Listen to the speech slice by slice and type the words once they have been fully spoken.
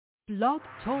Blog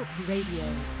Talk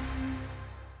Radio.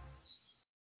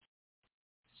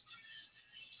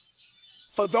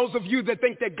 For those of you that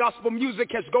think that gospel music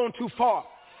has gone too far,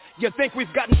 you think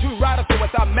we've gotten too radical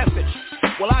with our message.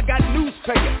 Well, I got news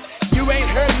for you. You ain't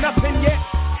heard nothing yet.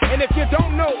 And if you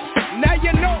don't know, now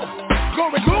you know.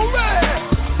 Glory, glory!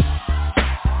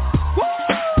 Woo!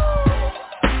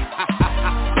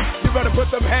 You better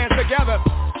put them hands together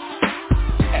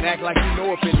and act like you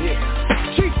know up in here.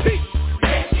 GP!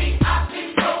 Lately I've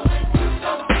been going through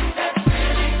something that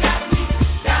really got me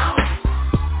down.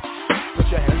 Put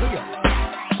your hands together.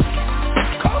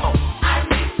 Come on! I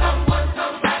need someone,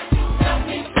 somebody to help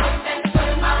me come and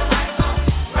turn my life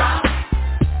around.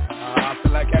 I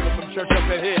feel like having some church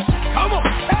up in here. Come on!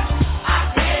 Hey.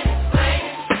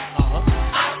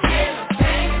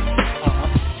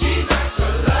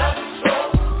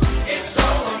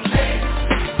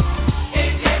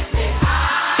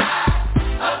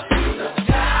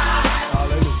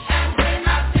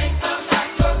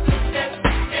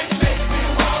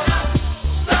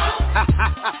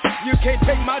 Can't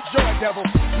take my joy, devil.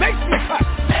 Makes me cut.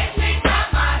 Makes me cut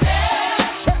my head.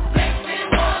 Makes me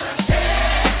wanna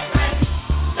dance.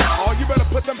 Oh, you better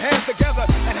put them hands together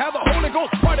and have the Holy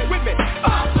Ghost party with me.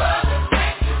 My brother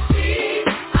can't you see?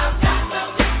 I've got the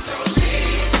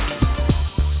victory.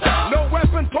 No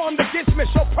weapon formed against me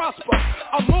shall prosper.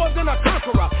 I'm more than a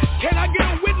conqueror. Can I get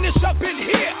a witness up in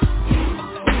here?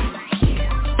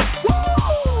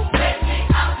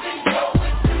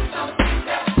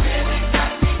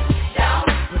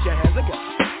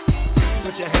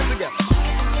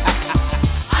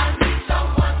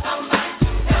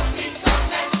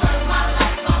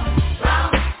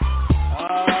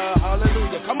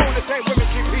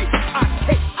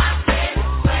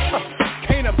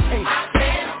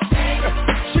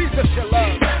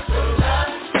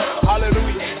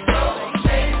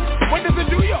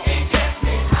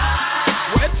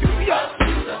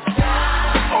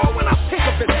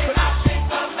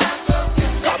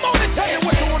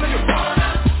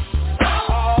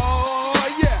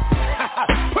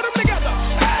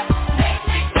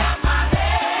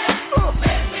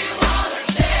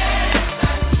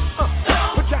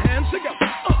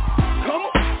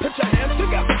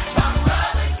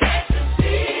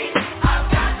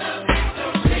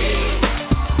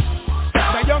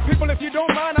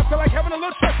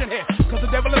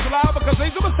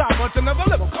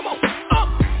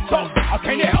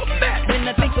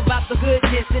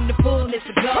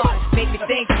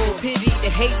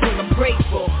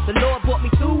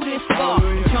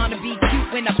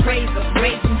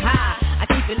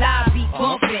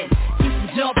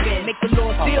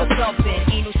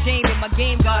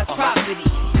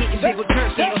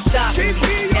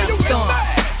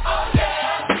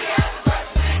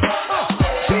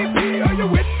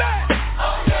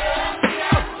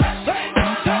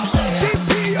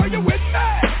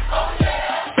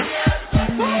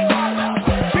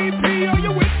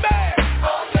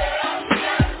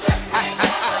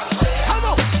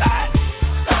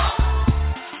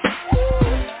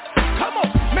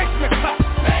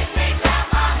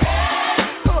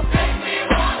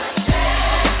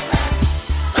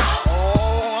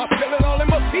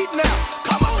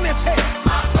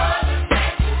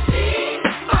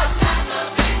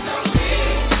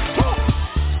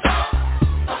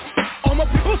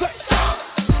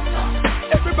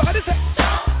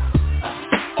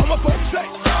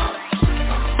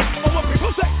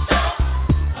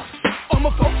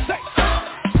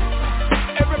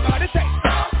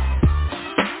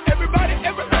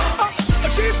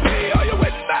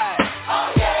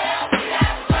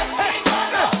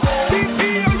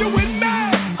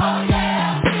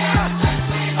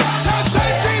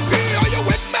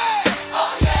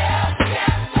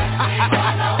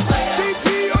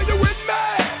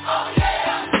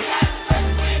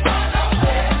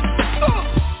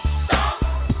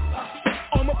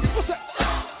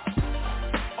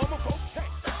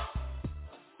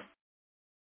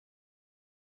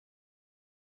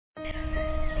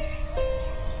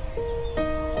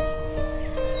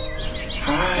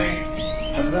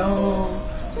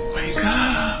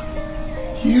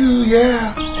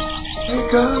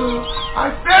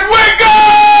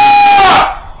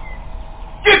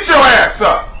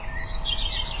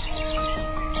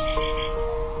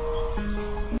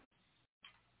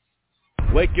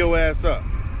 Wake your ass up.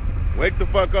 Wake the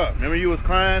fuck up. Remember you was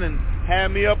crying and had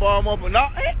me up all morning? No,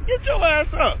 hey, get your ass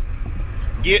up.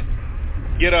 Get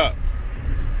up.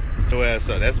 Get your ass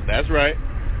up. That's right.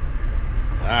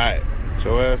 Alright. Get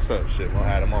your ass up. Shit, we'll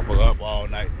have the motherfucker up all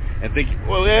night and think,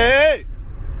 well, hey,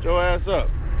 get your ass up.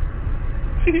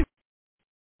 Wake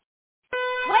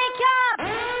up!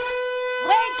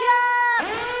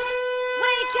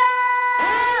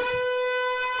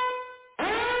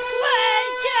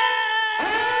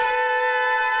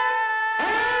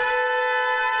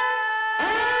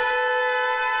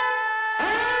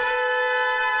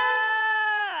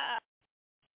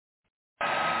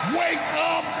 Wake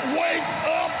up, wake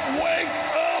up, wake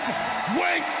up,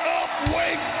 wake up,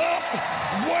 wake up,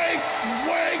 wake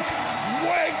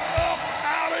up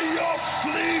out of your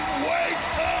sleep, wake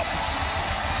up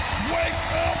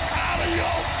out of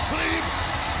your sleep,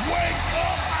 wake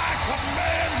up, I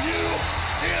command you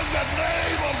in the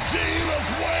name of Jesus,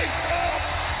 wake up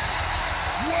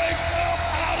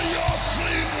out of your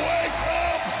sleep, wake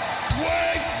up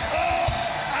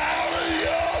out of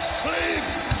your sleep.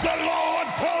 The Lord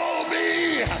told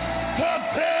me to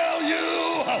tell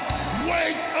you,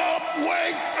 wake up,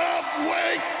 wake up,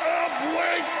 wake up,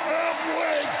 wake up,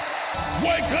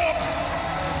 wake up,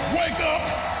 wake up,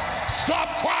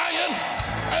 stop crying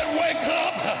and wake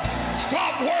up,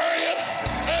 stop worrying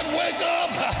and wake up,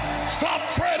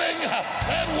 stop fretting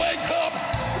and wake up.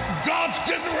 God's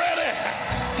getting ready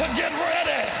to get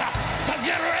ready, to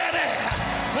get ready,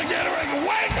 to get ready.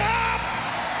 Wake up!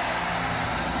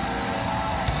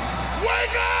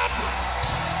 Wake up!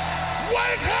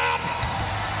 Wake up!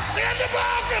 In the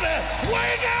balcony!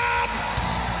 Wake up!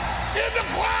 In the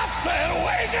closet!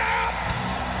 Wake up!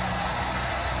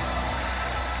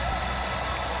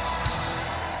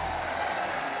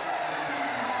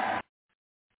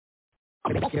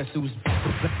 Guess who's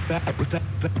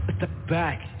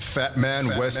back? Fat Man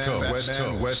West Coast.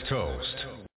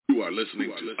 You are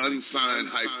listening to Unsigned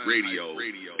Hype Radio,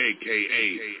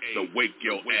 a.k.a. the Wake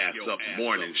Your Ass Up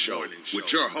Morning Show, with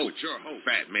your host,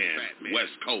 Fat Man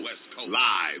West Coast,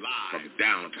 live from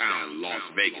downtown Las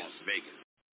Vegas.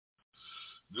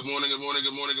 Good morning.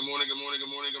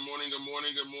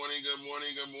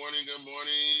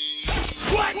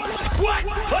 What?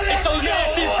 It's those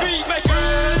nasty beat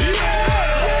makers.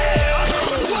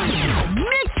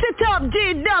 Mix it up,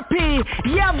 D-Duppy,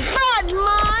 you bad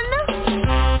man.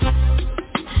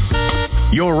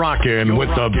 You're rocking with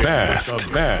the best.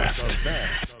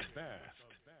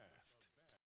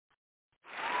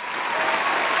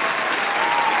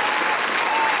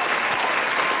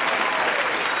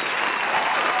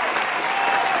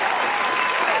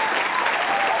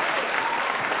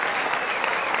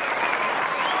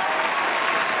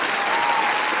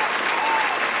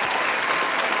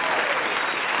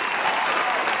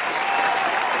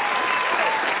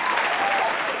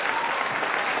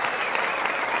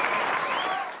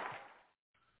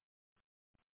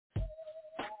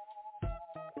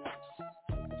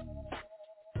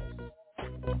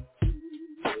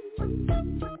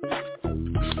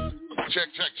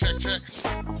 Check.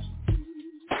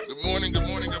 Good morning.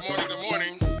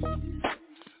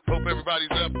 Hope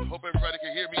everybody's up. Hope everybody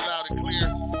can hear me loud and clear.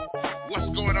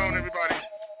 What's going on, everybody?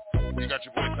 You got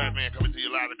your boy Fat Man coming to you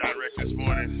live and direct this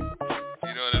morning.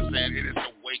 You know what I'm saying? It is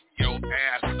the Wake Your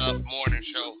Ass Up Morning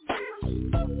Show.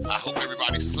 I hope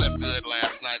everybody slept good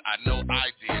last night. I know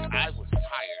I did. I was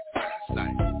tired last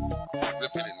night.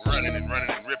 Ripping and running and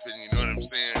ripping, you know what I'm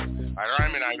saying? I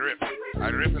rhyme and I rip. I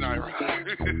rip and I rhyme.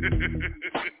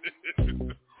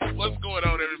 What's going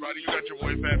on, everybody? You got your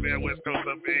boy Fat Man West Coast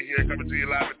up in here, coming to you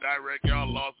live and direct,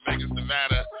 y'all, Las Vegas,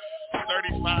 Nevada.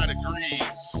 35 degrees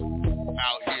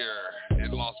out here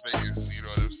in Las Vegas, you know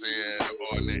what I'm saying,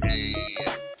 on a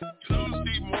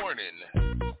Tuesday morning,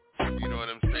 you know what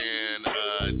I'm saying,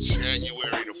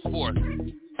 January the 4th,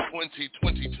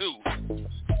 2022.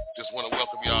 Just want to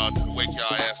welcome y'all to the Wake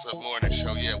Y'all Ass Up Morning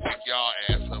Show. Yeah, Wake Y'all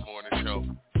Ass Up Morning Show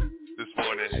this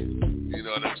morning. You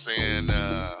know what I'm saying?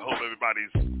 Hope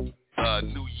everybody's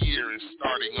new year is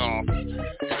starting off in a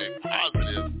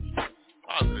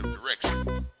positive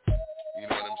direction. You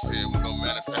know what I'm saying? We're going to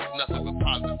manifest nothing but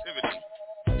positivity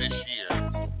this year.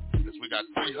 Because we got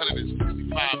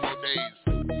 365 more days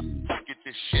to get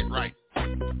this shit right.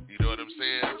 You know what I'm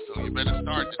saying? So you better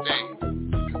start today,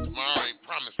 because tomorrow ain't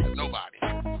promised to nobody.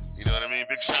 You know what I mean?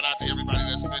 Big shout out to everybody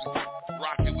that's been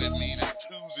rocking with me, the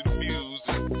twos and fews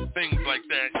and things like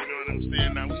that. You know what I'm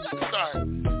saying? Now we got to start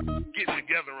getting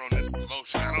together on this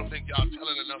promotion. I don't think y'all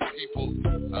telling enough people.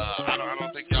 I don't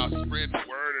think y'all spread the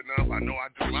word enough. I know I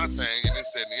do my thing and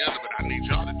this and the other, but I need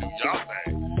y'all to do y'all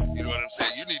thing. You know what I'm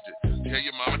saying? You need to tell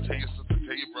your mama, tell your sister,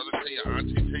 tell your brother, tell your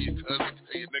auntie, tell your cousin,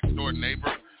 tell your next door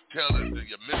neighbor, tell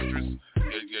your mistress,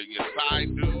 your side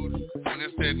dude, and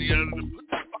this and the other to put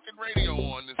the fucking radio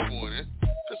on this morning.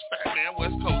 Because Fat Man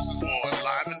West Coast is on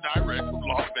live and direct from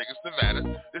Las Vegas, Nevada.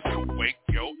 It's the Wake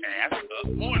Your Ass Up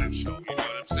Morning Show. You know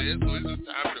what I'm saying? So it's just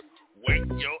time to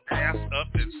wake your ass up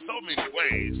in so many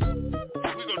ways.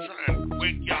 We're going to try and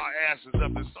wake y'all asses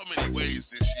up in so many ways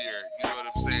this year. You know what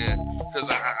I'm saying?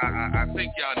 Because I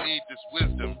think y'all need this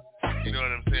wisdom. You know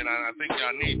what I'm saying? I think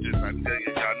y'all need this. I tell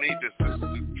you, y'all need this. This is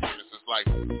nutritious. It's like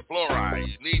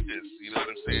fluoride. You need this. You know what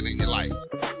I'm saying? In your life.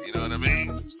 You know what I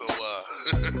mean? So,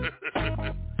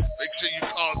 make sure you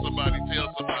call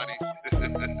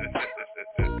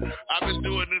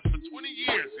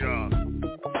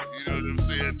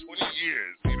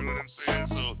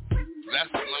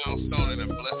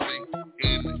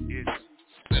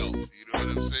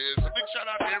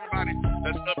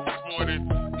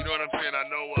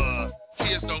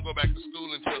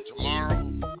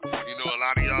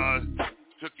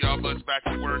back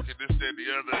to work and this, that, and the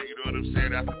other, you know what I'm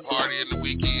saying, after party and the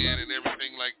weekend and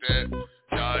everything like that.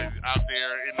 Y'all out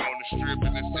there on the strip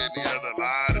and this, that, and the other. A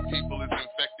lot of people is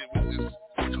infected with this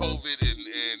COVID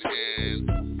and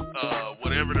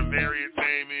whatever the variant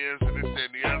name is and this,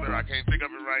 that, and the other. I can't think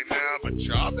of it right now, but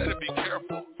y'all better be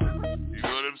careful. You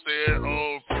know what I'm saying?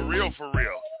 Oh, for real.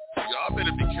 Y'all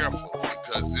better be careful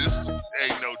because this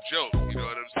ain't no joke. You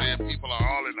know what I'm saying? People are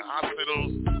all in the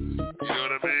hospitals. You know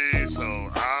what I mean? So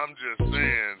I'm just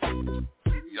saying,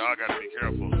 y'all gotta be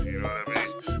careful. You know what I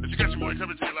mean? But you got your boy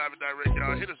coming to you live and direct,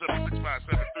 y'all. Hit us up at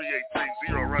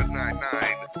 657-383-0199.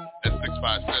 That's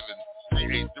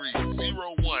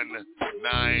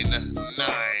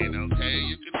 657-383-0199. Okay?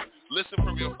 You can listen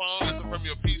from your phone, listen from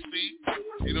your PC.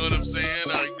 You know what I'm saying?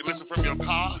 You can listen from your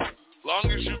car. Long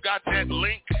as you got that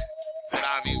link that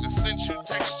I've either sent you,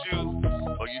 text you,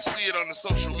 or you see it on the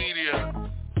social media,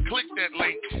 click that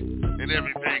link and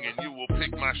everything, and you will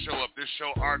pick my show up. This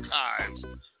show archives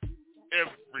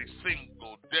every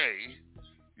single day.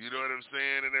 You know what I'm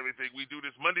saying? And everything. We do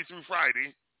this Monday through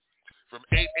Friday from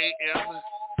 8 a.m.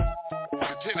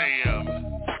 to 10 a.m.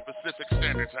 Pacific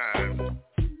Standard Time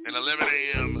and 11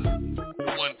 a.m. to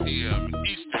 1 p.m.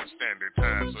 Eastern Standard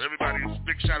Time. So everybody,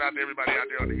 big shout out to everybody out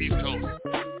there on the East Coast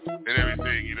and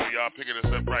everything. You know, y'all picking us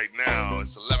up right now.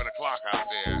 It's 11 o'clock out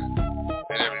there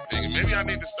and everything. And maybe I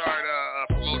need to start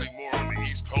promoting more on the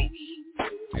East Coast.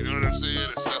 You know what I'm saying?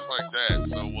 And stuff like that.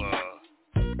 So,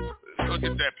 go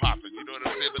get that popping. You know what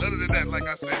I'm saying? But other than that, like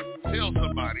I said, tell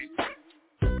somebody,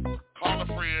 call a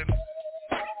friend,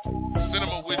 send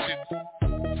them a widget,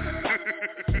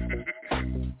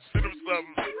 send them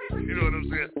something. You know what I'm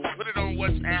saying? Put it on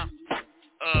WhatsApp,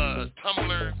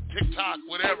 Tumblr, TikTok,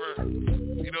 whatever.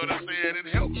 You know what I'm saying? And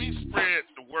help me spread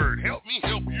the word. Help me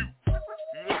help you.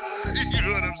 You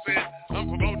know what I'm saying? I'm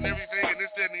promoting everything and this,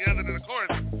 that, and the other. And of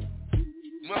course,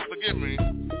 you must forgive me,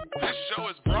 this show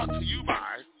is brought to you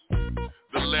by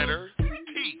the letter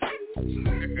T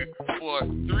for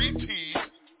 3T's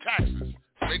Taxes.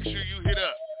 Make sure you hit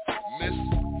up Miss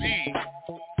D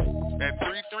at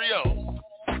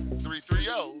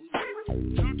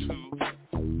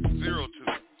 330-2202.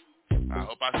 I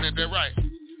hope I said that right.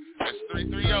 That's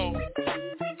 330-2202.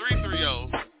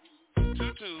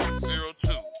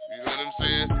 You know what I'm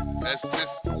saying? That's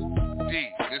Miss D.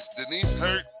 Miss Denise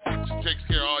Hurt. She takes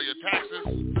care of all your taxes,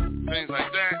 things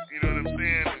like that. You know what I'm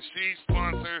saying? And she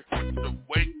sponsored the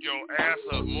Wake Your Ass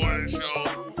Up morning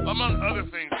show, among other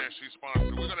things that she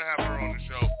sponsored. We're going to have her on the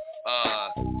show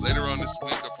later on this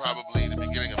week or probably the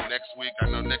beginning of next week. I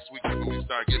know next week is when we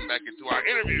start getting back into our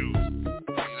interviews. You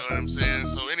know what I'm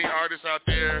saying? So any artists out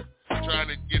there trying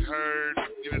to get heard,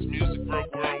 get his music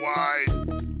broke worldwide,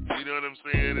 you know what I'm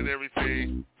saying, and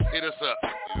everything, hit us up.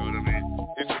 You know what I mean?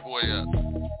 Hit your boy up.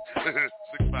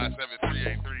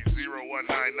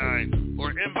 657-383-0199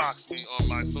 or inbox me on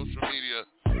my social media.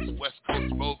 It's West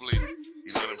Coast Mobley.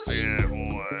 You know what I'm saying?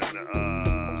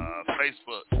 On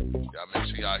Facebook. Y'all make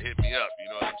sure y'all hit me up. You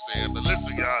know what I'm saying? But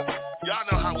listen, y'all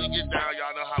know how we get down.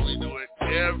 Y'all know how we do it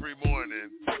every morning.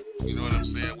 You know what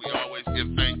I'm saying? We always give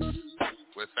thanks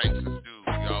where thanks is due.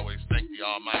 We always thank the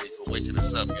Almighty for waking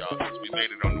us up, y'all, because we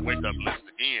made it on the wake up list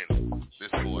again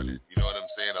this morning. You know what I'm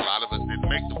saying? A lot of us didn't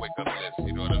make the wake up list.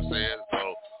 You know what I'm saying?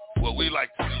 So what we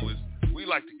like to do is we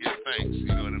like to give thanks. You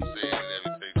know what I'm saying? And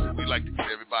everything. So we like to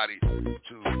get everybody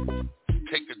to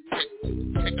take a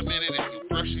minute if you're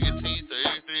brushing your teeth or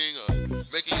anything or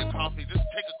making your coffee. Just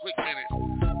take a quick minute,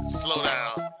 slow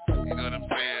down. You know what I'm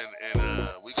saying? And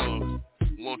we gonna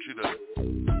want you to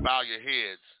bow your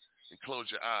heads and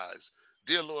close your eyes.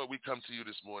 Dear Lord, we come to you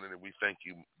this morning and we thank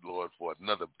you, Lord, for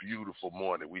another beautiful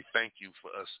morning. We thank you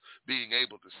for us being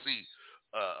able to see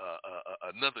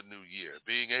another new year,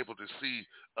 being able to see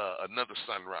another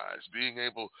sunrise, being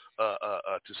able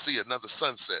to see another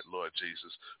sunset, Lord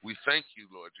Jesus. We thank you,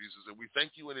 Lord Jesus, and we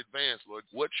thank you in advance, Lord,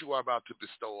 what you are about to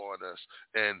bestow on us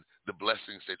and the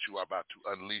blessings that you are about to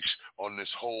unleash on this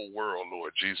whole world,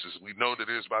 Lord Jesus. We know that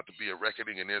there's about to be a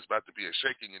reckoning and there's about to be a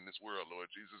shaking in this world,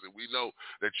 Lord Jesus, and we know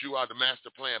that you are the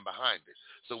master plan behind it.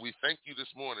 So we thank you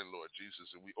this morning, Lord Jesus,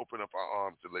 and we open up our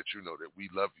arms to let you know that we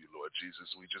love you, Lord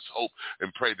Jesus. We just hope and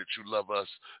pray that you love us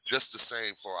just the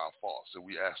same for our faults. And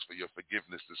we ask for your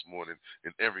forgiveness this morning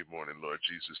and every morning, Lord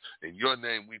Jesus. In your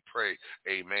name we pray,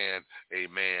 amen,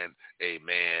 amen,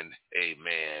 amen,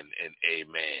 amen, and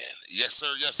amen. Yes,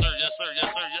 sir, yes, sir, yes, sir, yes,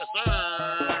 sir, yes, sir.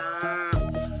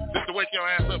 This is the Wake Your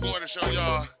Ass Up morning show,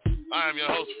 y'all. I am your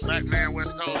host, Fat Man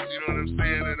West Coast, you know what I'm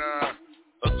saying? And,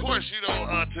 of course, you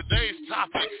know, today's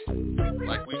topic,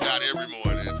 like we got every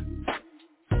morning,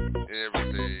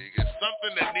 everything,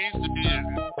 something that needs to be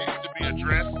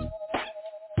addressed.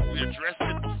 We addressed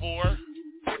it before.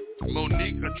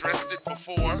 addressed it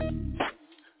before.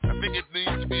 I think it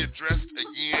needs to be addressed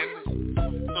again.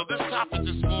 So this topic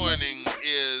this morning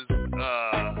is,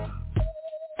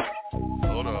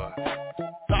 hold on.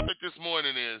 Topic this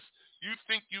morning is, you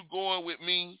think you going with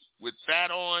me with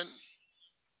that on?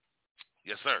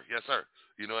 Yes, sir. Yes, sir.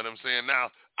 You know what I'm saying? Now,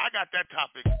 I got that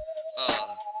topic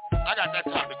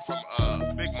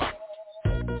from Big Mama.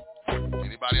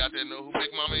 Anybody out there know who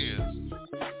Big Mama is?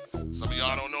 Some of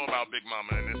y'all don't know about Big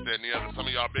Mama and this, that, and the other. Some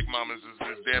of y'all Big Mamas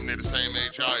is damn near the same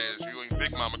age y'all is. You and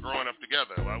Big Mama growing up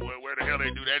together. Where the hell they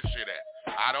do that shit at?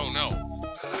 I don't know.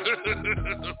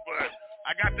 But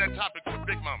I got that topic with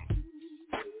Big Mama.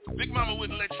 Big Mama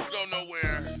wouldn't let you go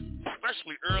nowhere,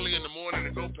 especially early in the morning,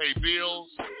 to go pay bills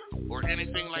or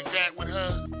anything like that with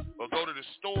her, or go to the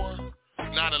store,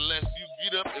 not unless you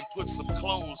get up and put some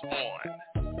clothes on.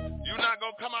 You're not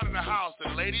going to come out of the house,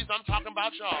 and ladies, I'm talking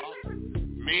about y'all.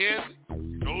 Men,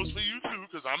 goes for you too,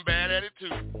 because I'm bad at it too.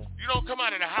 You don't come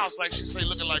out of the house like she say,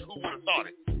 looking like who would have thought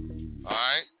it.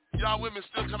 Alright? Y'all women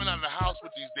still coming out of the house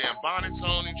with these damn bonnets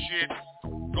on and shit,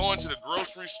 going to the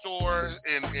grocery store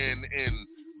in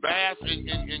bath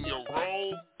in your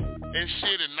robe and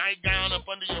shit, a nightgown up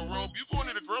under your robe. You going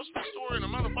to the grocery store in a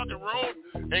motherfucking robe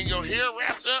and your hair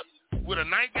wrapped up with a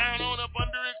nightgown on up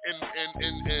under it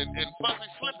and fuzzy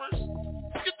slippers?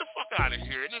 Get the fuck out of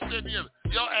here. And this and the other.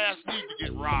 Your ass need to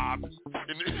get robbed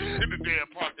in the damn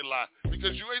parking lot,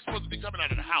 because you ain't supposed to be coming out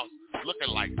of the house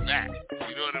looking like that.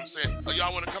 You know what I'm saying? Or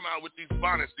y'all want to come out with these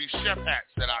bonnets, these chef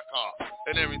hats that I call,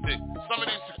 and everything. Some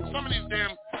of these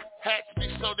damn hats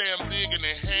be so damn big and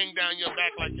they hang down your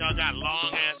back like y'all got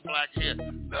long ass black hair.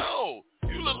 No,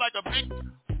 you look like a big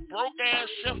broke ass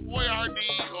Chef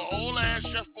Boyardee or old ass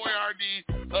Chef Boyardee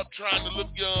up trying to look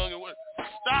young and what.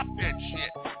 Stop that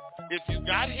shit. If you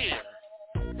got hair,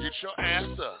 get your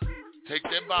ass up. Take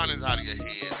that bonnet out of your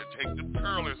head and take the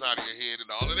curlers out of your head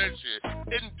and all of that shit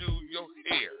and do your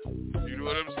hair. You know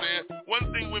what I'm saying?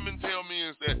 One thing women tell me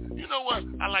is that, you know what?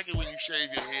 I like it when you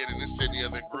shave your head and this, that, and the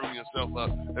other, and groom yourself up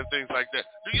and things like that.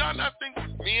 Do y'all not think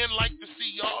men like to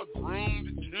see y'all groomed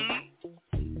too?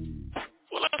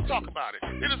 Well, let's talk about it.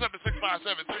 Hit us up at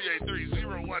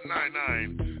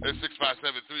 657-383-0199. That's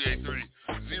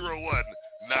 657-383-0199,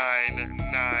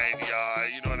 y'all.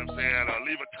 You know what I'm saying?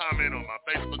 Leave a comment on my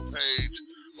Facebook page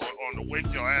or on the Wake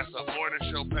Your Ass Up Morning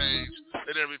Show page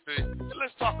and everything. And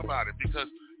let's talk about it, because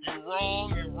you're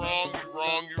wrong.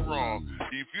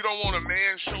 If you don't want a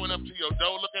man showing up to your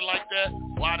door looking like that,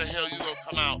 why the hell you gonna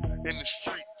come out in the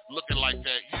street looking like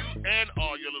that? You and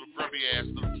all your little grubby ass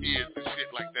little kids and shit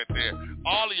like that there.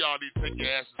 All of y'all need to take your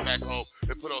asses back home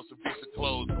and put on some decent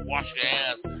clothes and wash your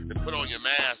ass and put on your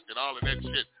mask and all of that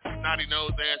shit. Snotty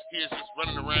nose ass kids just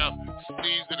running around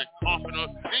sneezing and coughing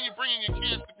on. Then you're bringing your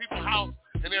kids to people's house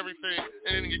and everything,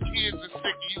 and then your kids are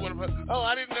sick and you want to, oh,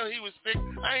 I didn't know he was sick.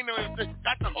 I didn't know he was sick.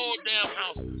 Got the whole damn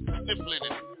house sniffling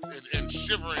and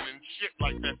shivering and shit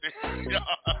like that.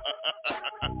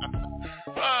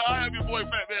 I have your boy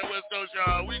Fat Man West Coast,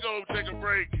 y'all. We gonna take a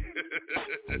break.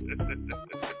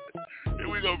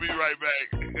 And we gonna be right back.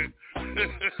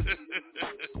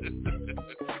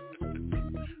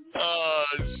 Oh,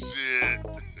 shit.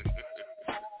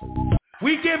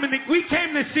 We came to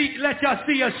let y'all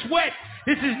see us sweat.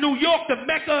 This is New York, the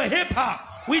mecca of hip-hop.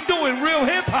 We doing real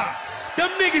hip-hop. Them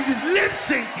niggas is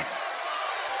lip-syncing.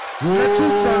 Let us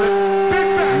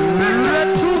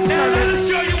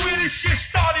show you where this shit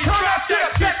started. Drop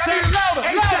that shit. Hey,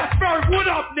 Ferg, what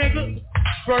up, nigga?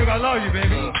 Ferg, I love you,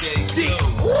 baby.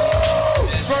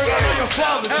 Ferg, I love your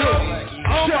father, too.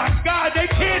 Oh, my God, they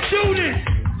can't do this.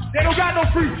 They don't got no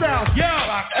freestyles. Yo,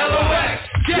 LOX,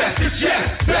 chest to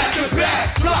chest, back to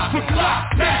back, block for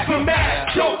block, back for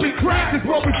back. Dope and crack is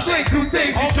what we straight through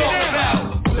things we talk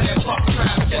about.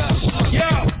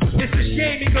 Yo, it's a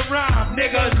shame he can rhyme,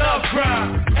 nigga, love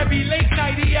crime. Every late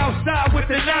night he outside with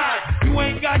the nine. You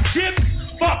ain't got chips?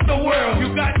 Fuck the world.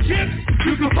 You got chips?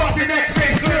 You can fuck the next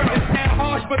big girl. It's not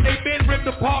harsh, but they been ripped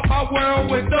apart my world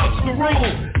with thugs to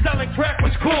rule. Selling crack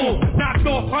was cool. Knocked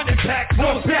off 100 packs,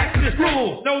 goes back to this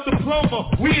rule. No diploma,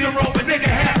 weed aroma, nigga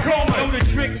half coma. Know the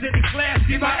tricks in the class,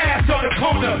 see my ass on the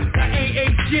corner. I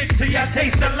ain't shit till y'all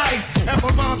taste the life. And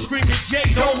my mom screaming,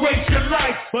 Jay, don't waste your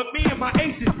life. But me and my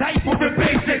ace is tight for the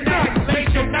basic night.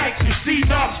 Late your nights, you see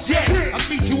Knox Jet. I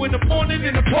meet you in the morning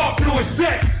in the park through a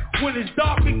set. When it's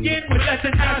dark again, with less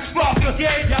than an spark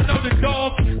again. Y'all know the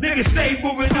dog, niggas stay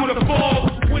moving through the fall.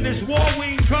 When it's war,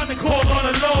 we ain't trying to call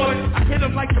on the Lord. I hit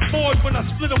him like the Ford when I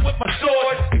split him with my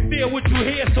sword. You feel what you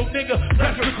hear, so nigga,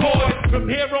 let's record. From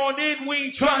here on in, we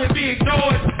ain't trying to be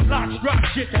ignored. lock, drop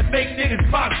shit that make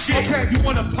niggas pop shit. Okay. You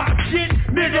wanna pop shit?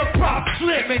 Nigga, pop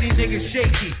slip. Many niggas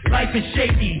shaky, life is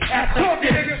shaky. After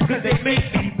this, cause they make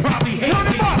me probably hate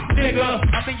me. Nigga,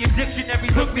 I'm in your dictionary,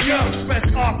 look me up.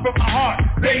 Express off from my heart,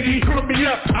 baby, hook me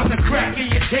up. I'm the crack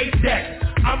in your tape deck.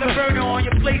 I'm the burner on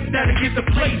your plate that'll get the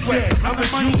place wet. I'm the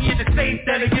money in the safe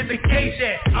that'll get the case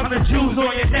at. I'm the jewels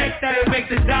on your neck that'll make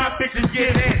the dime bitches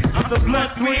get in. I'm the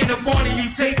blunt 3 in the morning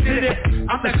you take to this.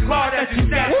 I'm the car that you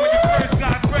sat when you first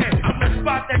got bread. I'm the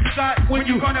spot that you got when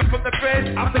you running from the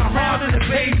feds. I'm the crown of the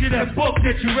page of that book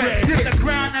that you read. It's the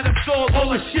crown that absorbed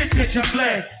all the shit that you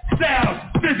bled. Styles,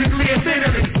 physically and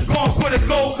mentally. Going for the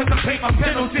gold cause I pay my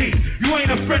penalty. You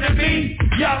ain't a friend of me,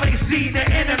 y'all ain't seen the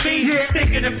enemy.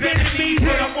 Thinking of me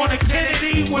when I'm on a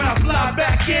Kennedy. When I fly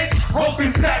back in,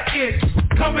 hoping back in.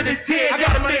 Coming to tears,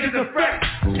 y'all niggas a threat.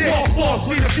 All force,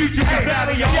 we the future, we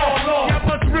battle your all law. Y'all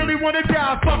must really wanna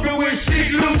die, fucking with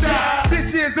shit loser.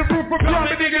 This is the roof of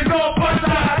drumming niggas all bust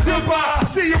out.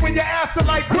 Goodbye, see you when your ass are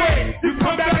like bread. You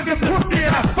come back as a pussy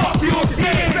and I fuck you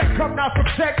again. That come not from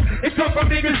text, it come from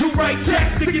niggas who write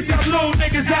checks to get these little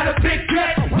niggas out of big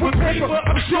debt. With paper,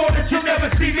 I'm sure that you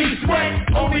never see me sweat.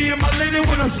 Only in my linen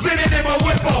when I'm spinning in my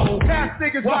whippo. Past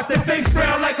niggas watch their face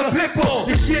brown like a pit bull.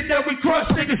 The shit that we crush,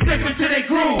 niggas slipping to their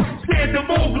groove. Scared to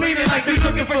move, leaning like they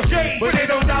looking for shade. But they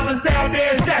 $8 down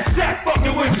there, is that shack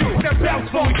fucking with you. That bounce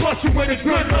phone, we plus you with a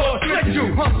good Lord, let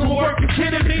you. Hustle, work, you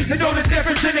kidding me? They know the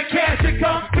difference in the cash that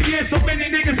comes. For years, so many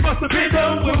niggas must have been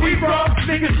done where we from.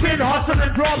 Niggas been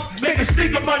hustling drums, making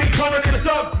sneaker money, calling it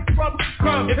subs.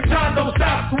 If time don't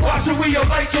stop, watch it with your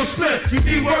light, your slip. You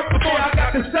need work before I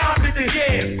got the sound in the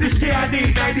year. This year I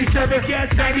need 97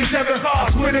 gas, 97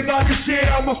 cars. Swear to God this year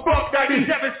I'ma fuck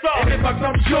 97 stars. And if I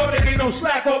come short, there ain't no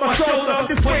slack on my shoulder. I'm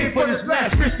just waiting for this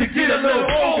last bitch to get a little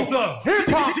older. Hip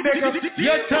hop, nigga,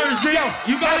 your turn, Z.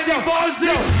 You got any bars, Z?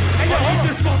 Hey, yo, hold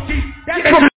this funky.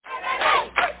 That's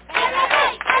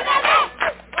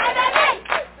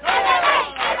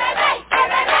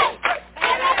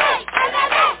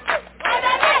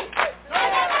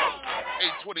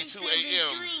 8:22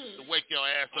 a.m. to wake your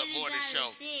ass up morning show.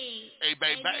 Hey,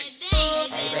 baby.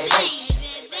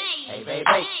 Hey, baby.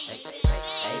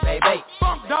 Hey, baby.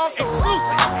 Funk dog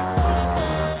exclusive.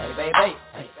 Hey, baby.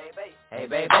 Hey,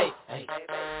 baby. Hey,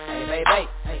 baby.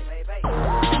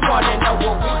 You wanna know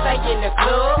what we say in the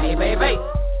club? Hey, baby.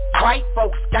 White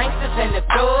folks, gangsters in the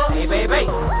club. Hey, baby.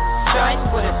 Son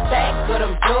with a stack of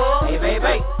them dubs. Hey,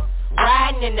 baby.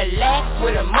 Riding in the lack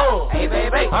with a mug. Hey,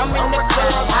 baby. I'm in the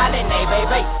club hollering. Hey,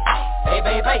 baby. Hey,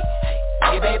 baby.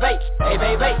 Hey, baby. Hey,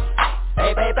 baby.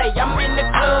 Hey, baby. I'm in the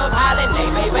club hollering.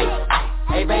 Hey, baby.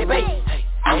 Hey, baby.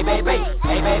 Hey, baby.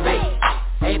 Hey, baby.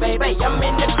 Hey, baby. I'm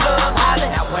in the club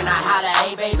hollering. Now when I holler,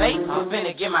 hey, baby, I'm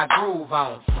finna get my groove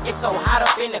on. It's so hot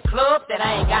up in the club that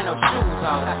I ain't got no shoes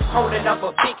on. Holding up a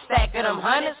big stack of them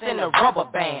hundreds in a rubber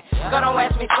band. So don't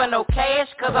ask me for no cash,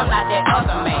 cause I'm not that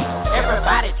other man.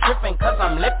 Everybody tripping cause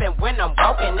I'm lipping when I'm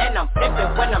walking, and I'm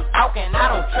flipping when I'm talking. I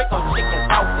don't trick on chicken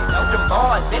saucy. Know them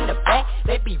boys in the back,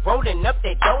 they be rolling up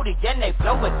that doty, then they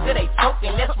blow it till they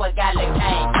choking. That's what got the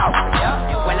cane talking,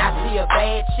 yeah. And when I see a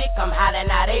bad chick, I'm hollering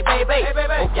out, hey, baby.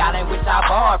 Hope y'all ain't with y'all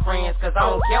boyfriends, cause I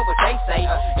don't care what they say,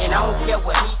 and I don't care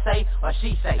what he say or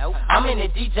she say. I'm in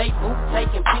the DJ booth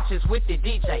taking pictures with the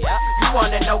DJ. You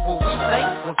wanna know what we say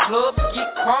when clubs get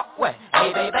crunk? What?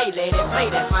 Hey, baby, let it play,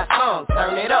 that's my song,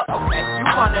 turn it up. Okay. You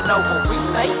wanna know what we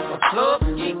say when clubs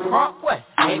get crunk? What?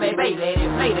 Hey, baby, let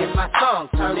it play, that's my song,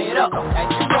 turn it up. Okay.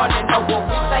 You wanna know what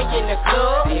we say in the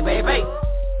club? Hey, baby.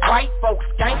 White folks,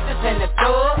 gangsters in the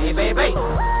club. Hey, baby.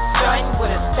 Son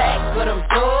with a stack of them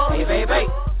dubs. Hey,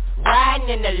 baby. Riding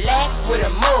in the lack with a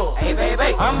mug. Hey,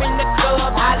 baby. I'm in the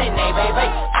club hollering. Hey, baby.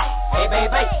 Hey,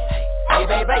 baby. Hey,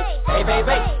 baby. Hey,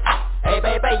 baby. Hey,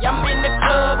 baby. I'm in the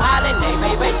club hollering.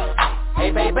 Hey, baby.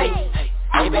 Hey, baby.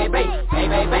 Hey, baby. Hey,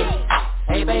 baby.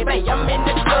 Hey, baby. I'm in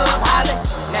the club hollering.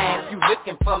 Now if you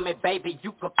looking for me, baby,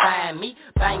 you can find me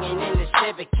banging in the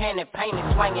Chevy cannon, painted,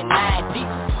 swinging 9 deep.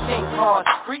 10 cars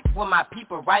creep with my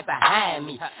people right behind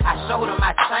me. I showed her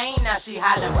my chain, now she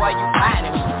hollering, where you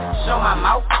finding me? Show my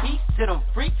mouthpiece to them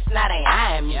freaks, now they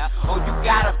eyeing me. Oh, you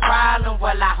got a problem?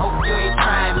 Well, I hope you ain't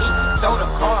trying me. Throw the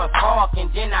car and park, and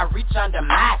then I reach under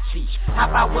my seat.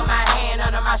 Hop out with my hand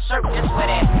under my shirt, that's where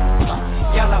that be.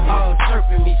 Yellow bone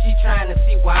chirping me, she trying to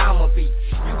see where I'ma be.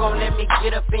 You gon' let me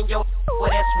get up in your well,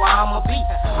 that's where I'ma be.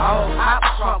 On hop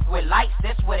trunk with lights,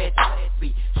 that's where that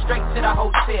be. Straight to the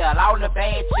hotel, all the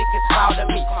bad chickens follow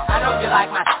me. I know you like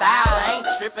my style, I ain't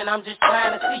tripping, I'm just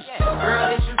trying to see.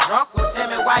 Girl, is you drunk? Well, tell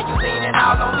me why you leaning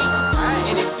all on me.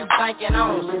 And if you thinking I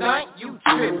don't stunt, you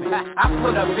tripping. I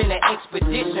put up in an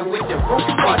expedition with the roof.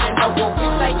 Wanna know what we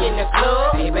say in the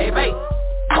club? Hey, baby.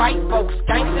 White folks,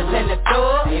 gangsters, and the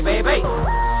thug. Hey, baby.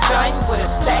 Son with a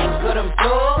stack of them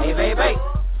drugs. Hey, baby.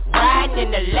 Riding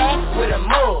in the lack with a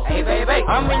mug. Hey, baby.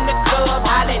 I'm in the club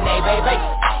hollering. Hey, baby.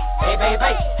 Hey,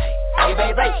 baby. Hey,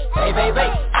 baby. Hey, baby.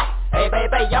 Hey,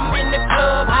 baby. I'm in the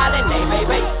club hollering. Hey,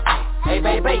 baby. Hey,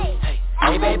 baby.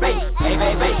 Hey, baby. Hey,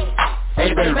 baby.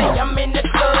 Hey baby, I'm in the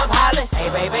club hollering. Hey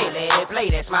baby, let it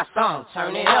play, that's my song,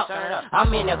 turn it up.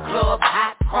 I'm in the club,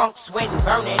 hot, crunk, sweating,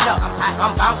 burning up.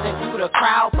 I'm bouncing through the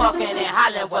crowd, fucking and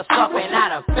hollering what's up. And I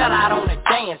done fell out on the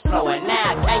dance floor and now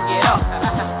I can't get up.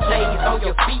 Shades on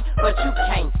your feet, but you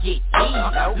can't get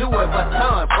these. Louis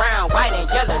Vuitton, brown, white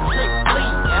and yellow trick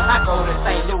please. I go to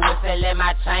St. Louis and let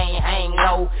my chain hang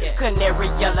low. Canary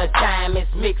yellow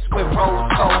diamonds mixed with rose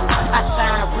gold. I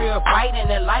shine real bright in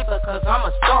the light because I'm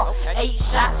a star. 8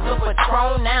 shots of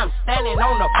Patron, now I'm standing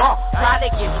on the bar. Probably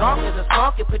get drunk as a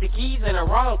skunk and put the keys in the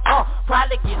wrong car.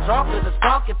 Probably get drunk as a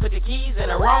skunk and put the keys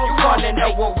in the wrong car. You wanna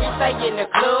know what we say in the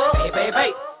club? Hey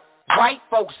baby. White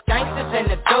folks, gangsters, and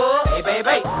the thug. Hey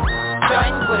baby.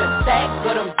 Son with a stack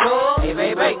of them drugs. Hey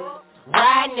baby.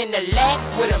 Riding in the lack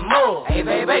with a mug. Hey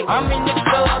baby. I'm in the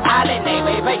club hollering. Hey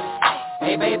baby.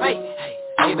 Hey baby.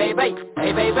 Hey baby. Hey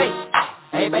baby.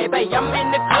 Hey baby. I'm in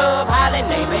the club hollering.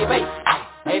 Hey baby.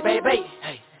 Hey baby,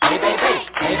 hey baby,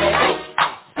 hey baby,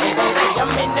 hey baby,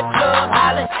 I'm in the club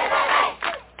hollering.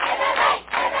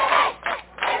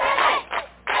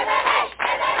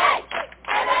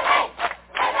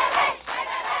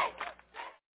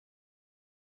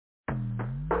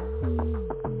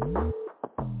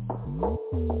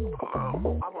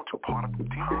 I want 2 part of the tea,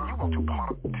 you want 2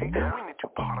 part of the tea. We need 2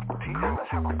 part of the tea, let's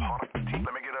have a part of the tea.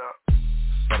 Let me get up.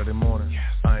 Saturday morning,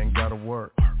 I ain't gotta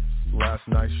work. Last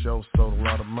night's show sold a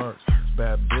lot of merch.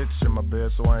 Bad bitch in my bed,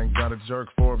 so I ain't got a jerk.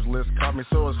 Forbes list caught me,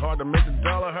 so it's hard to make the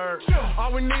dollar hurt.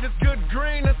 All we need is good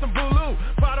green and some blue.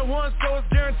 5 to 1, so it's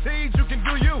guaranteed you can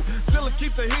do you. Still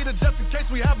keep the heater just in case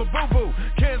we have a boo-boo.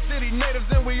 Kansas City natives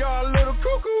and we are a little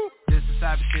cuckoo. This is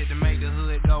type of shit to make the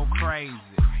hood go crazy.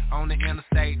 On the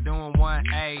interstate doing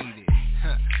 180.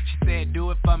 She said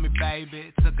do it for me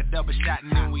baby. Took a double shot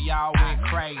and then we all went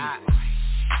crazy.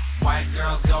 White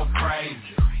girls go crazy.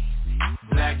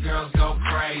 Black girls go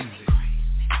crazy.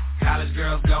 College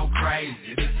girls go crazy.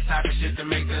 This is the type of shit to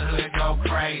make the hood go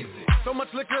crazy. So much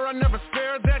liquor I never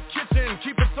spare that kitchen.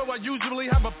 Keep it so I usually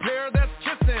have a pair that's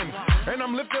kissing. And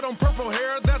I'm lifted on purple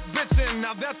hair that's bitchin'.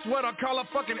 Now that's what I call a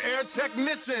fucking air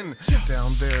technician.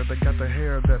 Down there they got the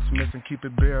hair that's missing. Keep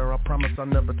it bare, I promise I'll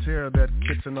never tear that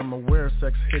kitchen. I'm aware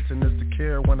sex hitting is the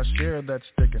care when I share that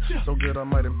sticking. So good I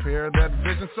might impair that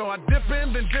vision. So I dip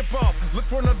in then dip off. Look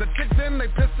for another chick then they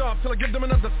piss off. Till I give them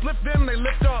another slip then they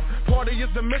lift off. Party is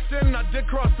the mission. I did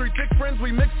cross 3 thick friends.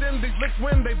 We mix in these licks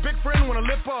when they big friend when I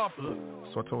lip off.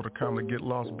 So I told her calmly get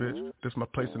lost bitch. This my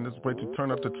place and this way to turn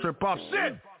up the trip off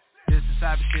shit. This is the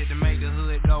type of shit to make the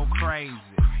hood go crazy.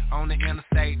 On the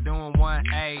interstate doing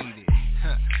 180.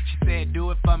 She said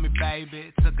do it for me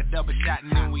baby. Took a double shot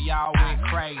and then we all went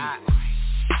crazy.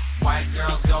 White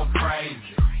girls go crazy.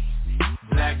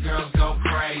 Black girls go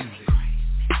crazy.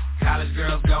 College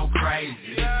girls go crazy.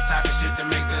 This is the type of shit to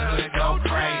make the hood go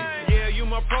crazy. Yeah, you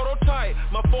my prototype.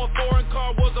 My 4th foreign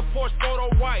car was a Porsche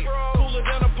photo white. Cooler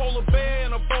than a polar bear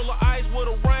and a bowl of ice with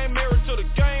a rain mirror to the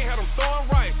game. Had them throwing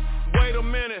rice. Wait a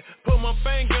minute, put my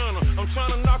finger on her. I'm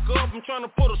trying to knock her up, I'm trying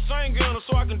to put a singer on her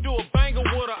so I can do a banger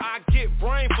with her. I get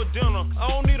brain for dinner. I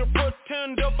don't need a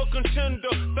pretender for contender.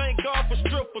 Thank God for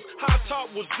strippers. High top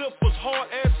with zippers, hard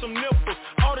ass some nipples.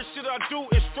 All the shit I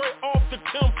do is straight off the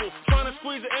temple. Trying to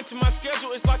squeeze it into my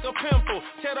schedule, it's like a pimple.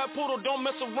 Tell that poodle don't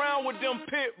mess around with them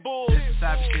pit bulls. This is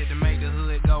the type of shit to make the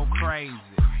hood go crazy.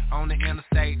 On the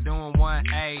interstate doing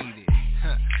 180.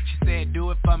 She said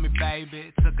do it for me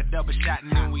baby. Took a double shot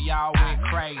and then we all went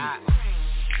crazy.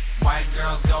 White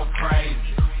girls go crazy.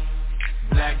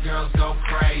 Black girls go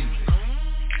crazy.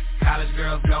 College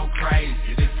girls go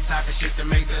crazy. This is the type of shit to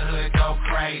make the hood go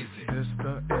crazy. This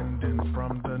the ending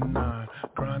from the 9.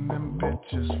 Grind them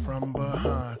bitches from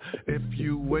behind. If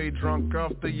you way drunk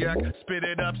off the yak, spit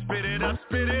it up, spit it up,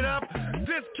 spit it up.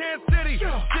 This Kansas City,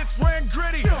 shit's ran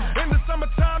gritty. In the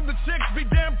summertime the chicks be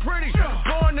damn pretty.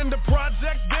 Born in the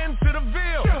project, then to the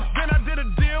Ville. Then I did a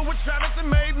deal with Travis and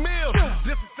made meals.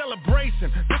 This is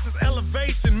celebration, this is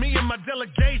elevation. Me and my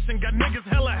delegation got niggas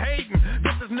hella hating.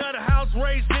 This is Nutter House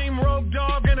regime, Road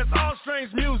Dog, and it's all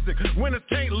strange music. Winners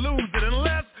can't lose it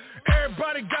unless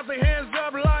everybody got their hands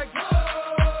up like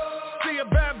see a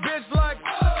bad bitch like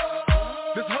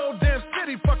this whole damn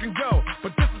city fucking go.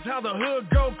 But this is how the hood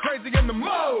go crazy in the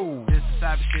mode. This is the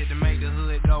type of shit to make the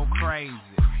hood go crazy.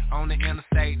 On the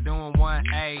interstate doing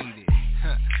 180.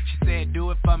 She said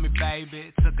do it for me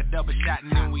baby. Took a double shot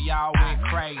and then we all went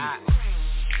crazy.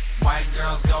 White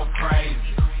girls go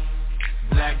crazy,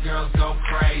 black girls go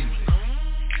crazy,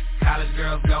 college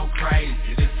girls go crazy.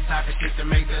 This the type of shit that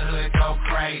make the hood go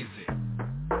crazy.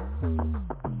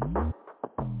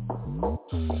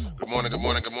 Good morning, good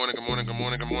morning, good morning, good morning, good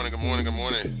morning, good morning, good morning, good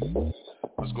morning.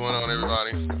 What's going on,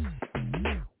 everybody?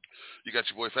 You got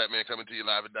your boy Fat Man coming to you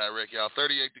live and direct, y'all.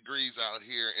 38 degrees out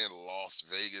here in Las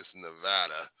Vegas,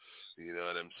 Nevada. You know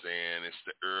what I'm saying? It's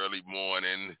the early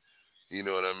morning. You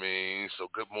know what I mean?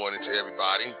 So good morning to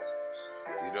everybody.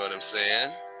 You know what I'm saying?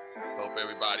 Hope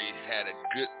everybody had a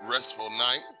good, restful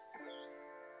night.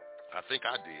 I think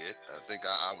I did. I think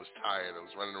I was tired. I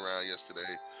was running around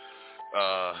yesterday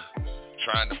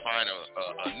trying to find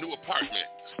a new apartment.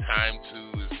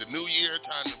 It's the new year,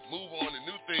 time to move on to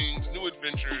new things, new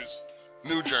adventures,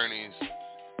 new journeys.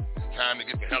 It's time to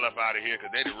get the hell up out of here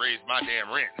because they done raised my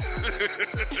damn rent.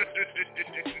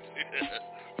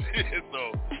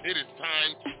 So it is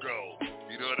time to go.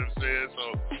 You know what I'm saying? So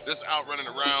just out running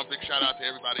around. Big shout out to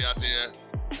everybody out there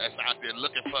that's out there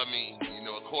looking for me. You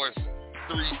know, of course,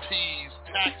 3T's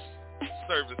Tax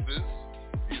Services.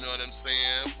 You know what I'm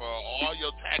saying? For all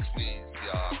your tax needs,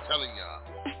 y'all. I'm telling y'all,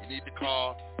 you need to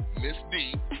call Miss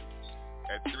D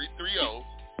at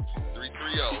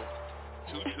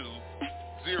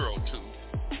 330-2202.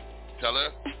 Tell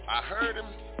her I heard him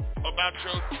about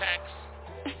your tax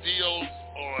deals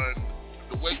on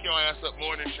the Wake Your Ass Up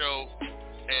morning show,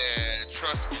 and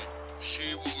trust me,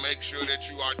 she will make sure that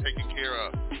you are taken care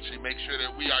of. She makes sure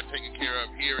that we are taken care of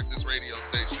here at this radio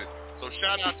station. So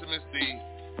shout out to Miss D.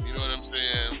 You know what I'm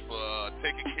saying, for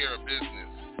taking care of business.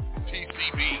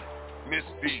 TCB, Miss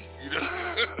D. You know what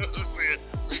I'm saying?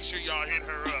 Make sure y'all hit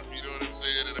her up. You know what I'm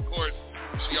saying? And of course,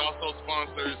 she also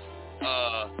sponsors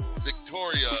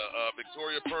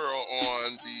Victoria Pearl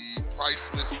on the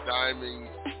Priceless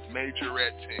Diamonds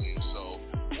Majorette team. So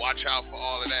watch out for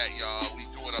all of that, y'all. We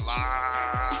doing a lot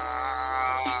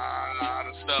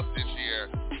of stuff this year.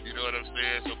 You know what I'm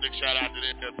saying? So big shout out to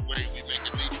them. That's great. We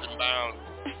making leaps and bounds.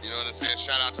 You know what I'm saying?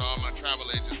 Shout out to all my travel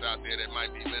agents out there that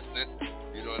might be listening.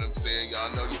 You know what I'm saying?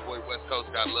 Y'all know your boy West Coast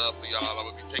got love for y'all. I'm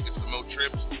going to be taking some more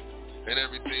trips and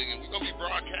everything. And we're going to be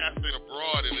broadcasting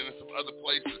abroad and in some other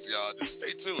places, y'all. Just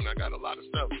stay tuned. I got a lot of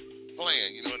stuff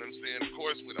planned. You know what I'm saying? Of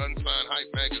course, with Unsigned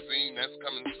Hype Magazine, that's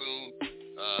coming soon.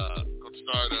 Going to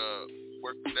start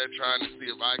working that, trying to see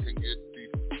if I can get the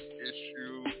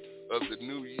issue of the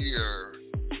new year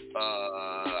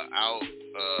out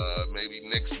maybe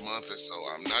next month or so.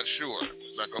 I'm not sure.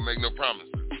 I'm not gonna make no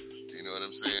promises. You know what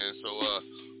I'm saying? So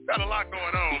got a lot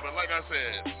going on, but like I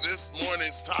said, this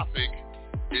morning's topic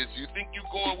is, you think you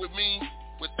going with me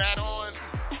with that on?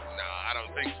 Nah, I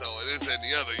don't think so. It is and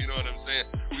the other. You know what I'm saying?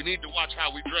 We need to watch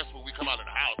how we dress when we come out of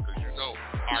the house, because you know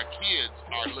our kids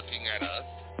are looking at us.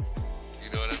 You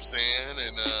know what I'm saying?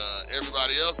 And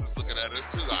everybody else is looking at us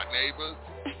too. Our neighbors.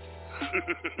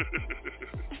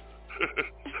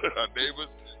 Our neighbors,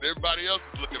 everybody else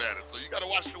is looking at us. So you got to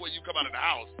watch the way you come out of the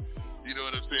house. You know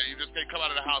what I'm saying? You just can't come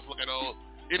out of the house looking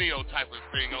any old type of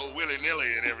thing, willy-nilly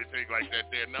and everything like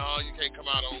that there. No, you can't come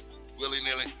out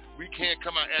willy-nilly. We can't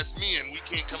come out, as men, we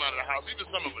can't come out of the house. Even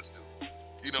some of us do.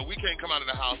 You know, we can't come out of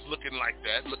the house looking like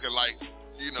that, looking like,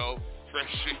 you know,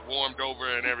 fresh shit warmed over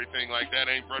and everything like that.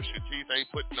 Ain't brush your teeth, ain't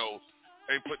put no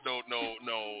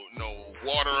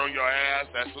water on your ass.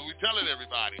 That's what we telling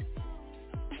everybody.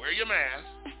 Wear your mask,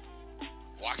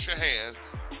 wash your hands,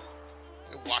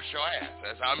 and wash your ass.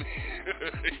 That's how I mean.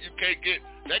 You can't get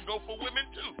that. Go for women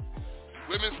too.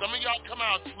 Women, some of y'all come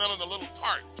out smelling a little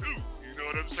tart too. You know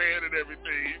what I'm saying, and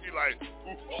everything. You be like,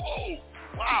 oh,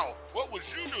 wow, what was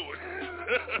you doing?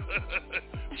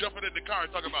 Jumping in the car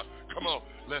and talking about, come on,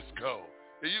 let's go.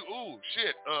 And you,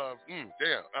 shit, damn,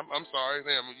 I'm sorry,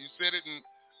 damn, you said it and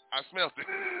I smelled it.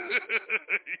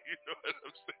 You know what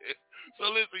I'm saying? So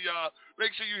listen, y'all,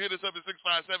 make sure you hit us up at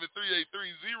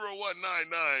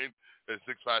 657-383-0199. That's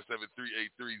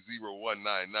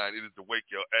 657-383-0199. It is the Wake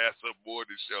Your Ass Up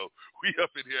morning show. We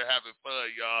up in here having fun,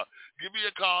 y'all. Give me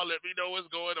a call. Let me know what's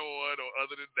going on. Or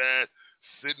other than that,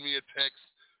 send me a text.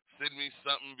 Send me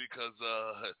something because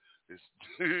it's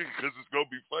going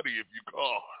to be funny if you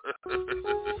call.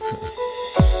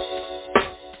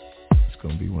 It's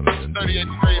going to be one of them. 38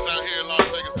 degrees out here in Las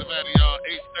Vegas, Nevada, y'all.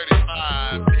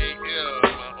 8:35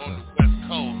 a.m. on the West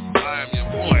Coast. I am your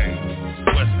boy,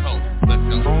 West Coast. Let's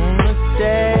go. On a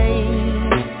day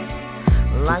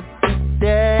like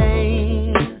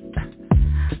today,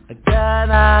 I got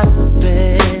out of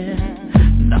bed,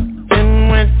 nothing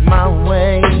went my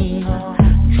way,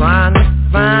 trying to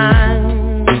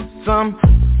find some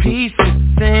peace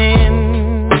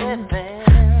within,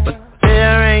 but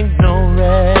there ain't no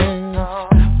rest.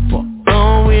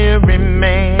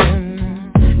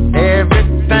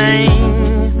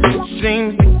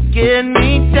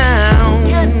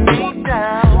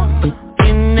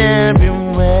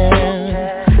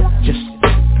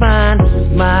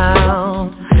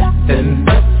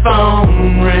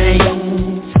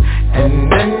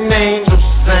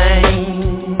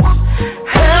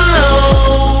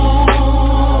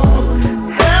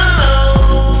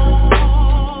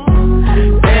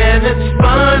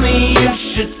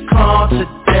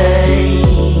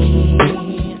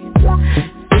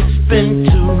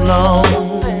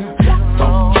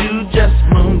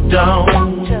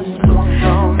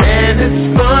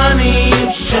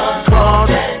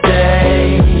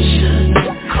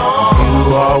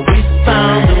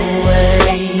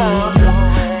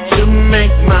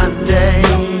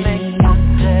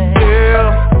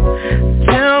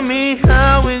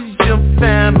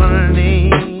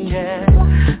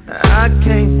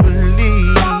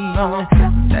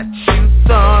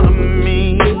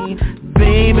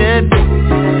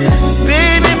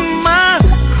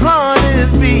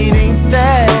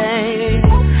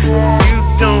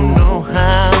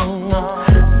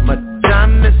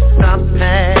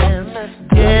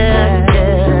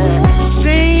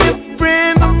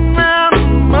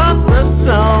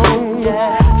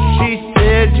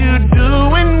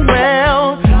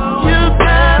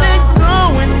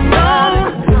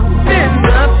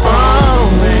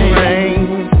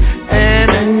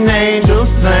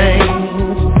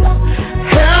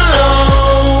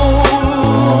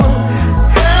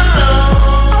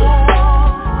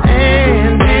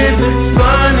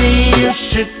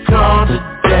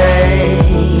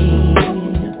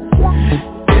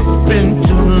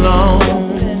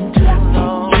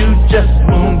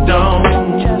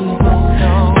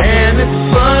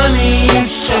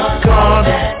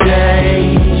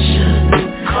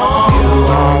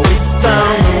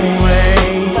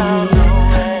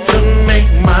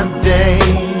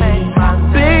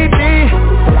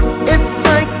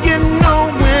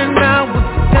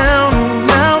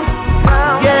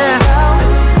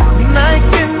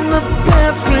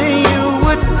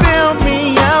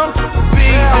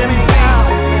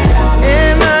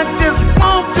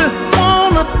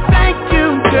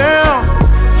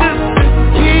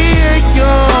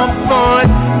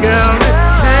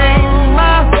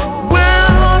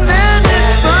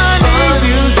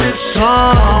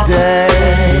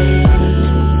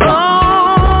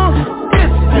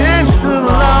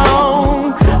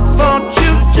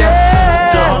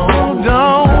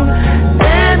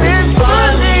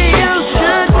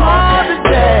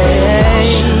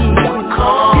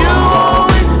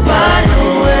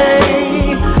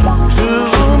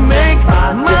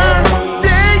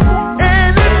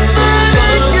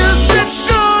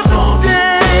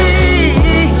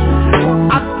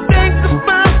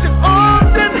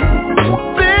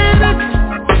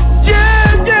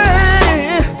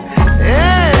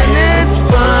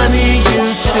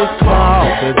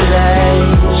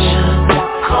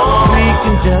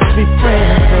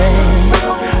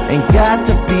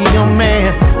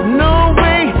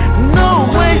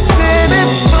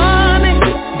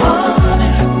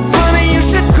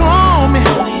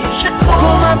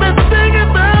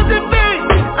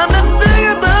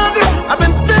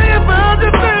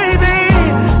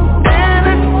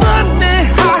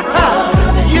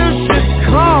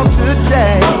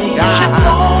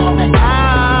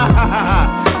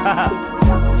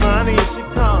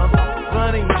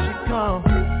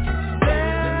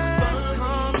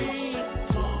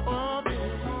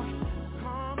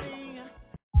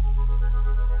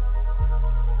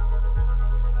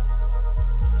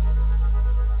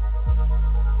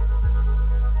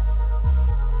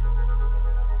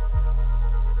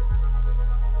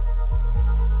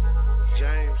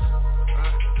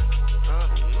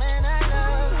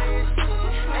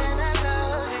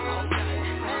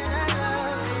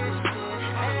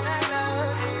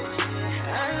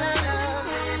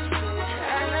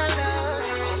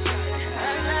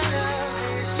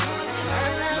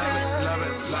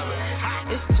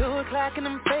 and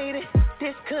I'm faded.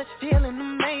 This kush feeling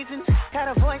amazing.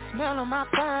 Got a voicemail on my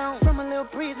phone from a little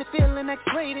breezy feeling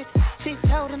X-rated. She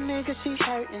told a nigga she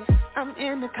hurting. I'm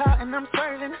in the car and I'm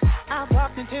swerving. I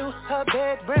walked into her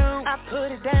bedroom. I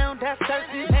put it down, that's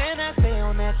certain. Man, I stay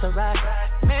on that rock.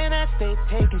 Man, I stay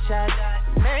taking shots.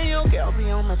 Man, your girl be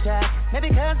on my top. Maybe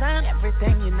cause I'm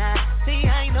everything you're not. See,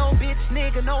 I ain't no bitch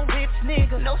nigga, no rich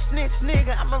nigga, no snitch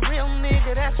nigga. I'm a real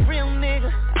nigga, that's real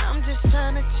nigga. I'm just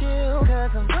trying to chill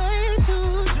cause I'm way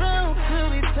too drunk to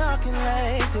be talking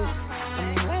like this.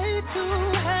 I'm way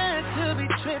too high to be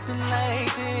tripping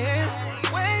like this.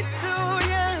 Way too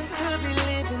young to be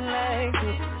living like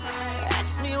this. Ask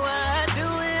me why I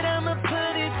do it, I'ma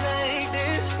put it like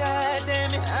this. God damn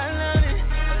it, I love it.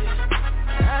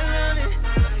 I love it.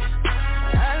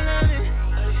 I love it.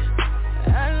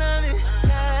 I love it.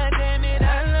 God damn it,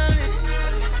 I love it.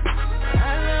 I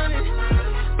love it.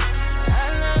 I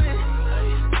love it.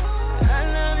 I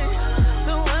love it.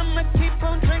 So I'ma keep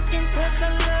on drinking cause I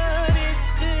love this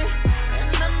shit.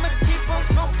 And I'ma keep on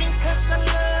smoking cause I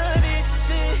love this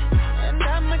shit. And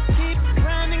I'ma keep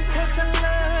grinding cause I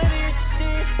love this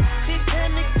shit. She tell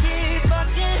me keep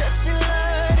fucking cause she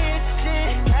love this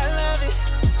shit. And I love it.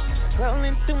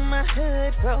 Rolling through my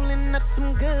hood, rolling up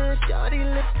some good. Shorty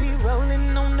lippy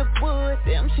rolling on the wood.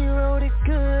 Damn, she rolled it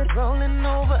good. Rolling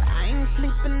over, I ain't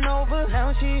sleeping over.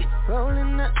 Now she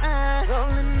rolling the eye,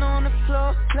 rolling on the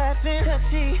floor, laughing cause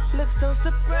she looks so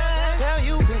surprised. Girl,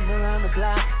 you been around the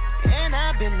block, and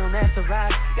I've been on that to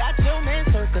rock. Got your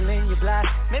man circling your block.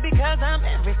 Maybe cause I'm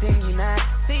everything you're not.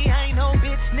 See, I ain't no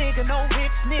bitch nigga, no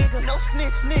rich nigga, no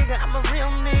snitch nigga. I'm a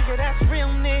real nigga, that's real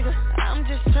nigga. I'm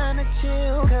just trying to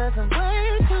chill cause I'm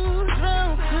way too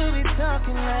drunk to be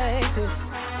talking like this.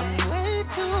 I'm way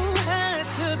too high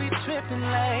to be tripping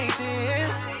like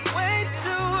this. Way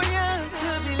too young to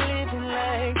be living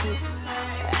like this.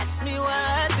 Ask me why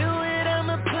I do it,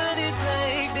 I'ma put it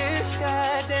like this.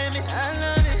 God damn it, I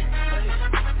love it.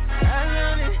 I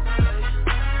love it.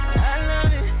 I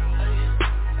love it.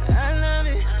 I love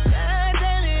it. God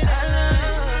damn it, I love it.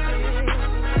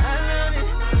 I love it.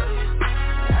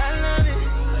 I love it.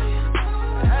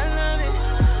 I love it.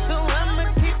 So I'ma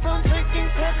keep on drinking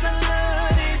cause I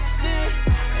love this shit.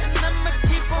 And I'ma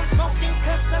keep on smoking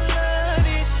cause I love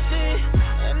this shit.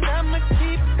 And I'ma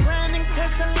keep grinding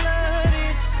cause I love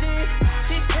this shit.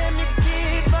 She tell me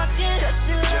keep fucking cause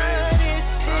she love this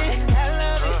shit. And I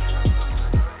love it.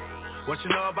 What you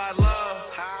know about love?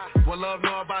 What love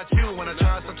know about you? When I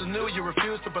try something new, you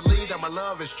refuse to believe that my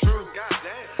love is true.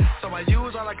 So I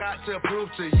use all I got to prove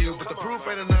to you, but the proof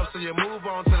ain't enough, so you move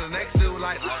on to the next dude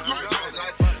like,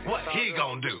 what he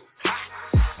gon' do?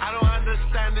 I don't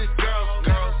understand these girls.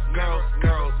 I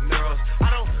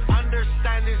don't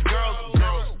understand these girls.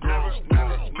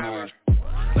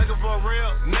 Looking for a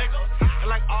real nigga,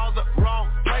 like all the wrong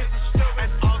places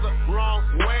and all the wrong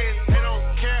ways. They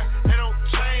don't care, they don't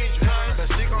change, cause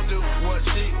she gon' do what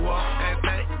she want, and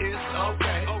that is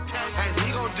okay. And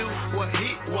he gon' do what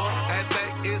he want, and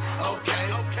that is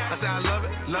okay. I say I love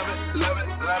it, love it, love it,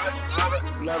 love it, love it,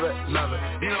 love it, love it.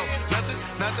 You know, nothing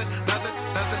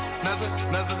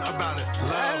about it.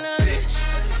 Love, bitch.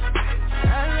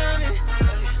 I love it.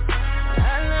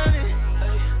 I love it.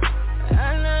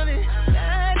 I love it.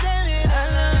 God damn it, I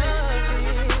love it.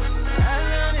 I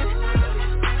love it.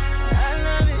 I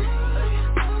love it.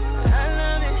 I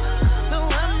love it. So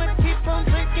I'ma keep on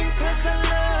drinking cause I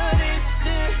love this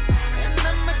shit. And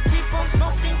I'ma keep on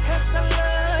smoking cause I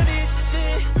love this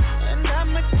shit. And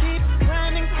I'ma keep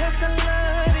grinding cause I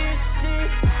love this shit.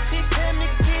 She tell me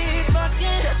keep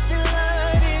fucking cause she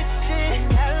love this shit.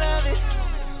 And I love it.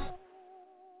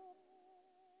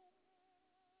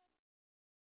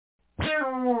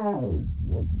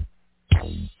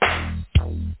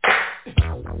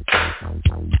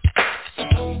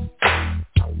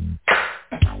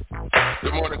 Good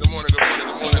morning.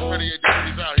 38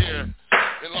 degrees out here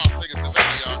in Las Vegas,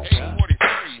 Nevada, y'all.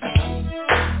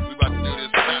 8:43. We about to do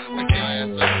this. Time to wake your ass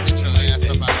up. Get your ass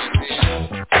up out of bed.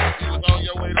 You was on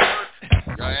your way to work.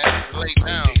 Your ass is late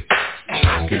now. You know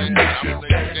what I'm saying? I'm gonna let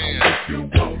you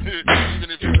dance. Even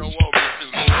if you don't want me to.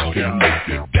 Let's go down.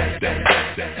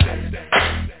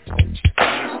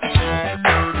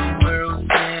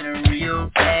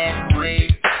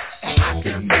 I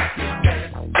can make you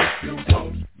dance if you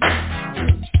want me to.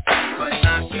 But I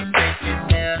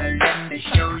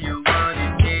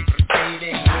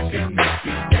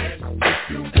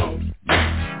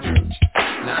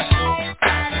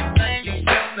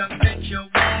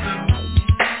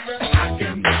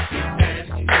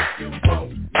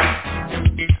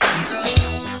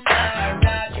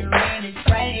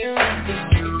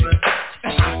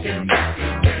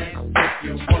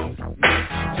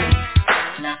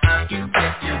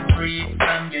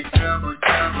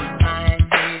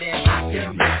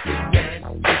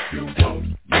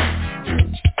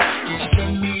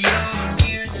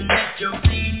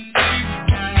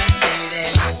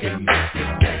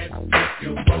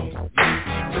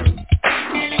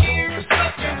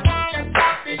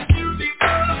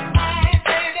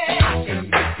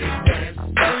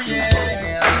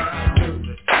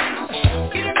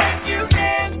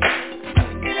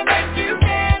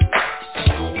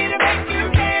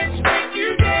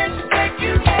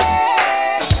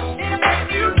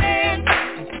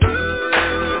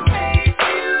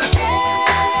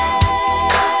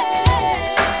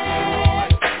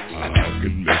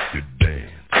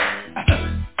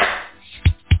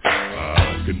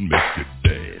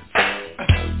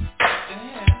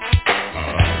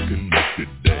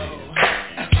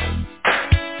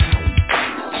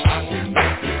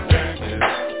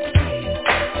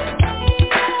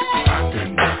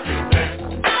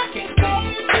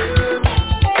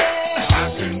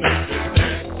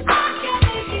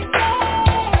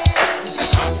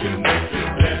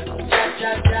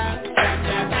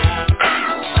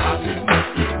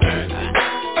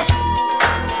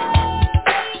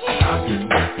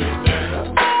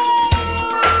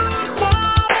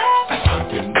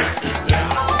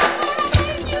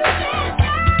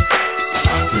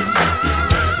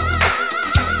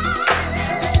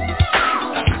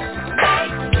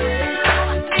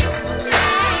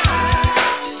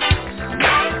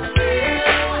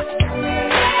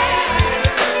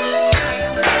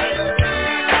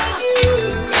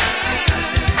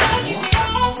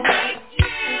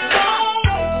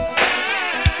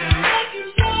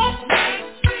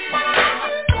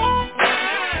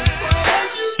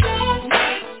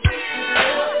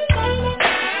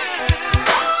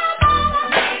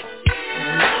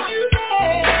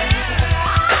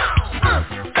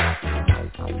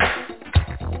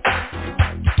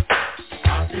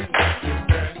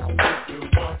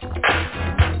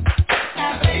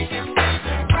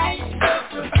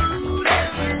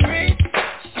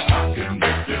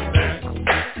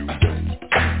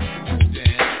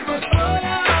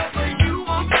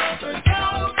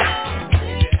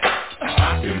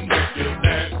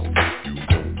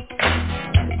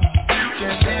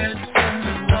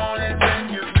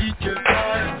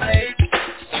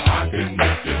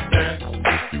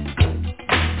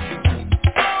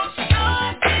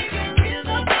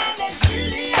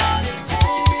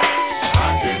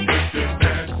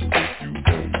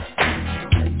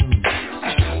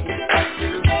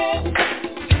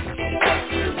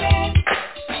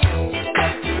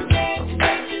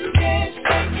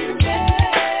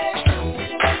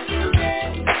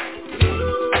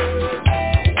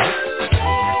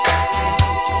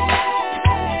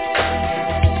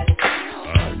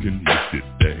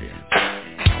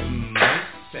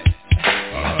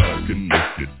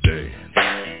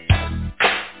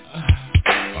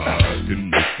can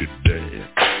make it dance.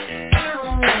 I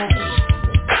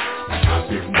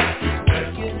can make it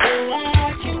dance. You know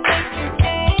I can make it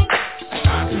dance.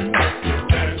 I can make it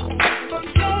dance. For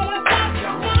sure I got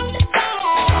you on the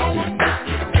floor. I can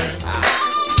make it dance.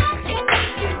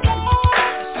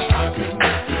 I can make it dance. I can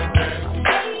make it dance.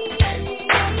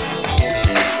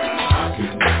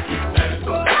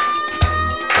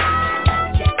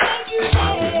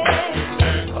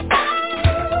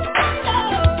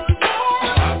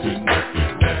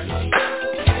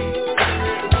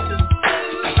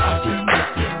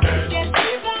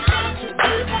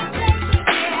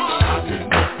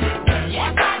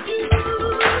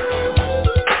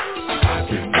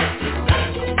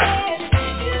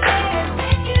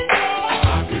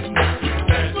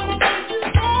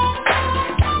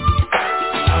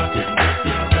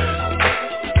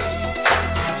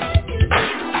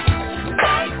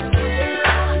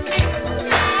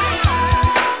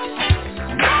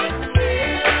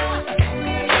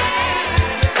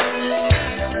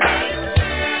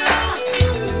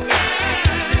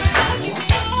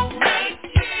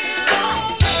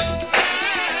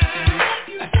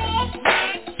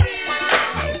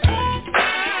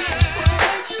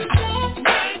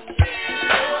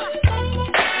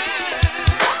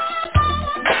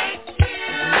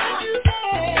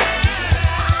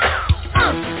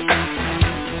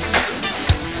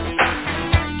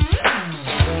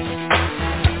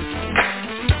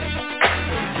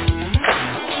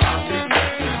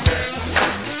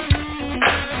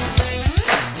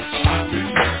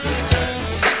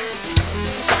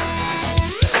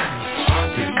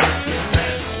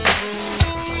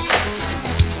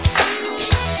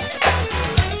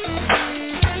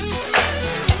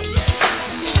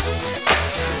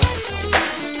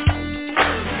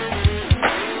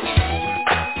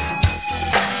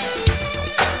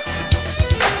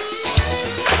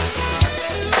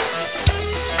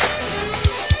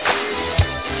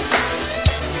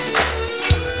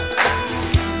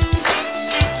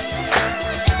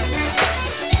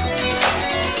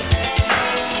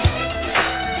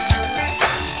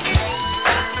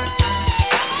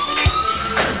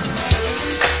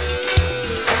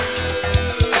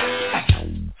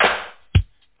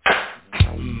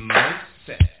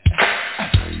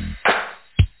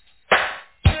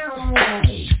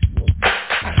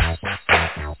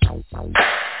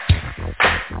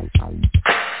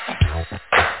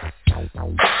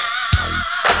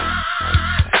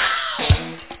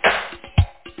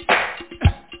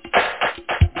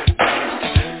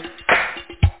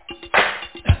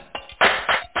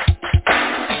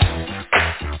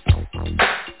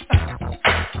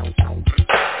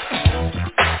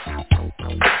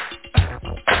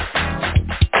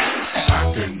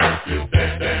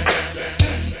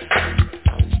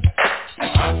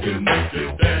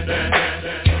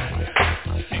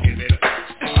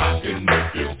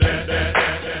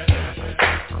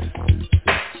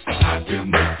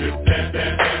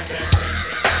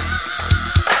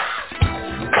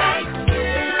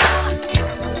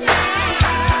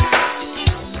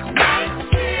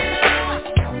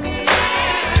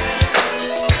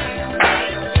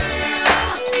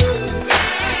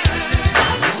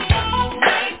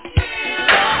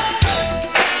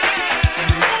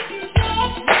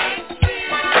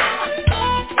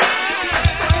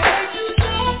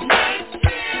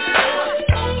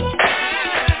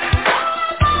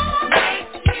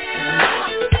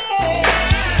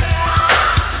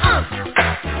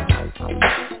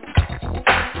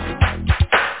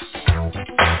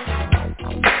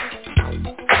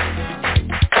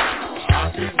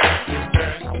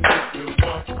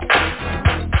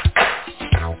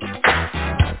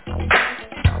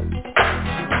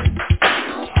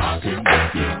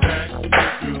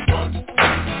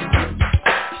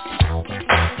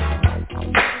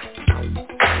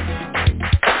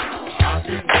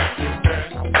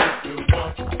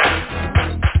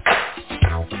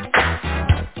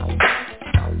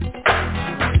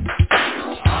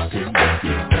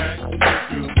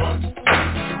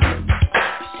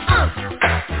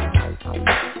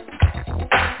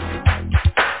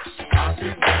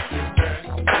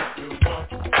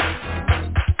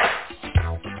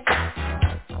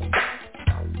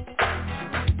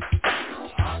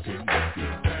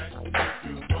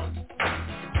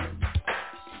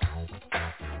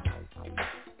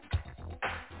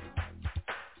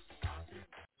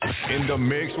 In the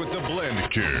mix with the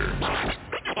Blend Cure.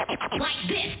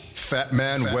 Fat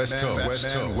Man West Coast.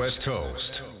 West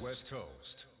Coast.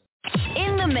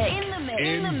 In the mix.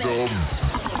 In the mix.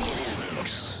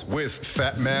 With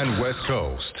Fat Man West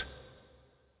Coast.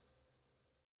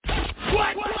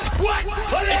 What?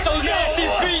 It's those nasty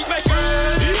beat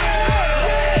makers. Yeah.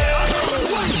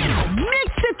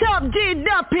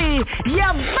 Ya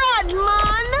bad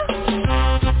man.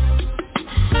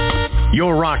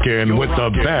 You're rocking with the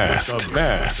best.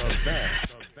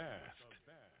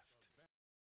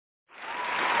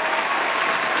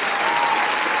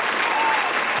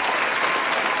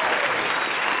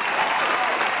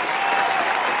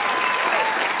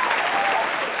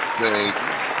 Thank you.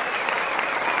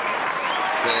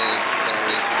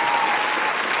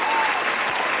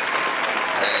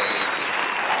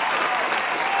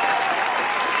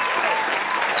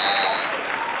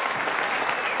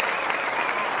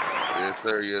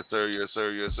 Yes,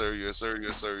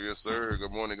 sir.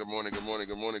 Good morning. You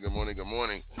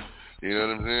know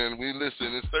what I'm saying? We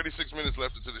listen. It's 36 minutes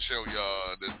left into the show,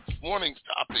 y'all. This morning's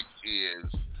topic is,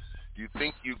 you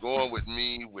think you going with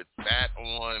me with that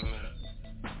on?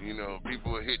 You know,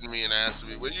 people are hitting me and asking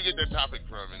me, where you get that topic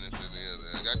from? And this and the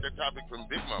other. I got that topic from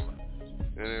Big Mama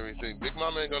and everything. Big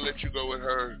Mama ain't gonna let you go with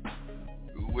her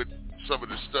with some of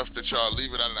the stuff that y'all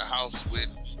leave it out of the house with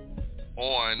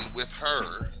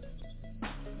her.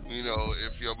 You know,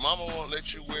 if your mama won't let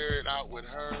you wear it out with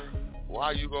her,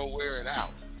 why you gonna wear it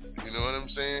out? You know what I'm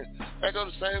saying? That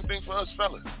goes the same thing for us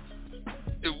fellas.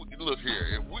 Look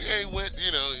here, if we ain't went, we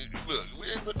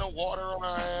ain't put no water on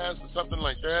our ass or something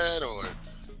like that, or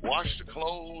wash the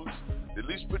clothes, at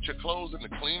least put your clothes in the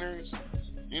cleaners.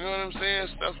 You know what I'm saying?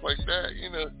 Stuff like that.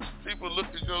 You know, people look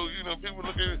at,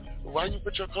 why you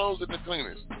put your clothes in the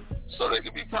cleaners? So they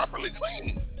can be properly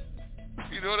clean.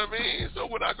 You know what I mean? So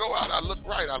when I go out, I look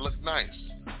right, I look nice.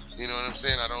 You know what I'm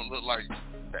saying? I don't look like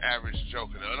the average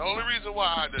joker. The only reason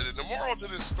why the moral to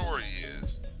this story is,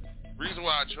 the reason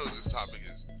why I chose this topic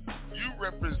is, you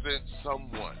represent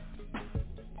someone.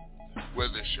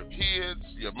 Whether it's your kids,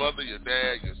 your mother, your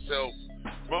dad, yourself.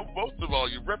 Most of all,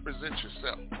 you represent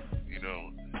yourself, you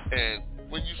know. And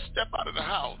when you step out of the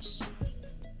house,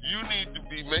 you need to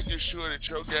be making sure that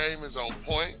your game is on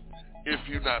point. If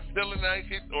you're not feeling like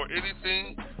it or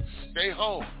anything, stay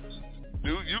home.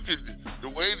 Dude, the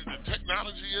way that the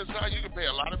technology is now, you can pay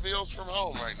a lot of bills from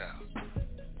home right now.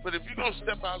 But if you're going to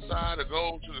step outside or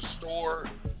go to the store,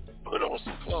 put on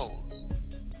some clothes.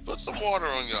 Put some water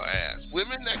on your ass.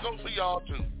 Women, that go for y'all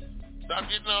too. Stop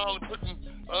getting all and putting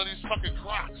all these fucking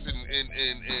Crocs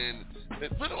and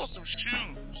put on some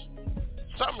shoes.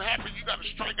 Something happened, you got to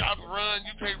strike out and run.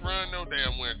 You can't run no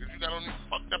damn where because you got on these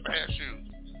fucked up ass shoes.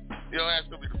 Your ass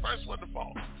gonna be the first one to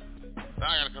fall. Now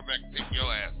I gotta come back and pick your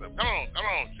ass up. Come on,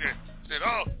 shit,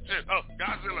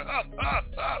 Godzilla,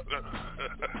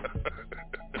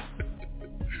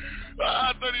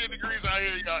 38 degrees out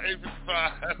here, y'all,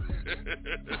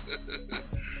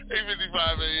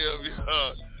 8:55 a.m.,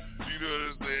 y'all. You know what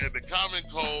I'm saying? The common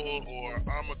cold or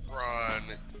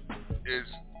Omicron is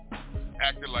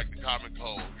acting like the common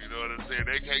cold. You know what I'm saying?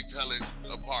 They can't tell it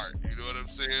apart. You know what I'm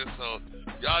saying? So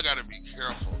y'all gotta be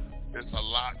careful. There's a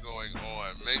lot going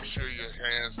on. Make sure your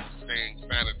hands are staying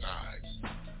sanitized.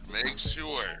 Make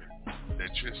sure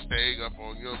that you're staying up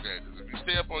on your game. Because if you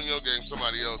stay up on your game,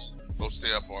 somebody else will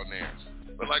stay up on theirs.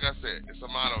 But like I said, it's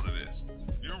a motto to this.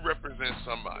 You represent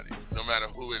somebody, no matter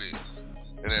who it is,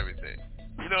 and everything.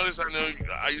 You notice,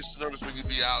 I used to notice when you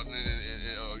be out and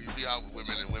you be out with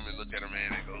women and women look at a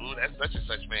man and go, ooh, that's such and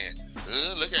such man.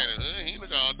 Look at him. He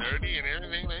look all dirty and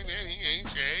everything like that. He ain't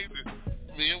shaved.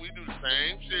 Men, we do the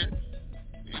same shit.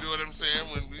 You know what I'm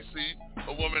saying? When we see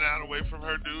a woman out away from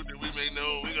her dude that we may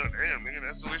know, we go, damn, nigga,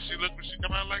 that's the way she look when she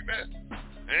come out like that.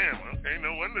 Damn, okay,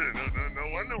 no wonder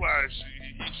why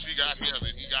she got him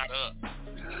and he got her.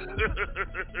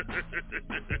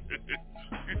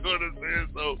 You know what I'm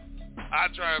saying? So I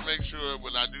try and make sure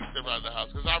when I do step out of the house,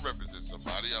 because I represent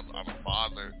somebody. I'm a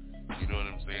father. You know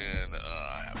what I'm saying?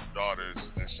 I have daughters,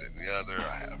 this and the other.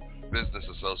 I have business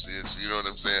associates. You know what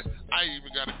I'm saying? I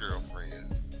even got a girlfriend.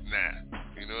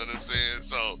 You know what I'm saying?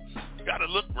 So you got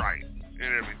to look right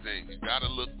and everything. You got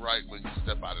to look right when you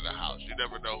step out of the house. You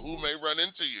never know who may run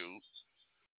into you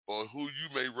or who you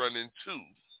may run into.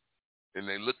 And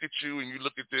they look at you and you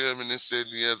look at them and this and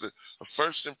the other. A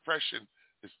first impression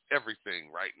is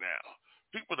everything right now.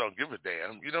 People don't give a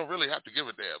damn. You don't really have to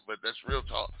give a damn, but that's real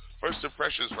talk. First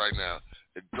impressions right now,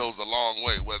 it goes a long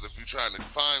way. Whether if you're trying to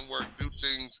find work, do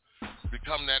things,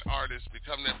 become that artist,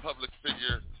 become that public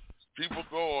figure, people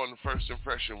go on the first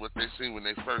impression, what they see when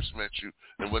they first met you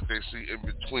and what they see in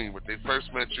between, what they first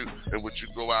met you and what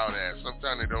you go out as.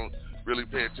 Sometimes they don't really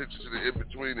pay attention to the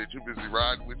in-between. They're too busy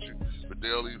riding with you, but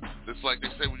it's like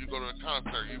they say when you go to a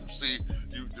concert, you see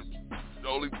the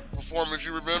only performers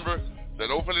you remember, that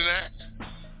opening act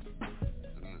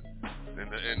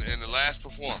and the last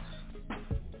performer,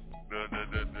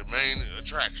 the main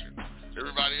attraction.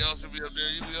 Everybody else will be up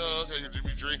there, you be, okay, you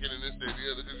be drinking and this, that,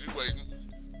 the other, because you waiting.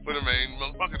 for the main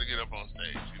motherfucker to get up on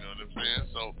stage. You know what I'm saying?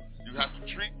 So you have to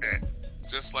treat that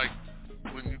just like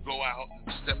when you go out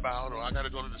and step out, or I gotta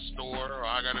go to the store, or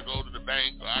I gotta go to the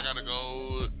bank, or I gotta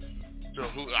go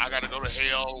to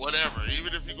hell, whatever.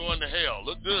 Even if you're going to hell,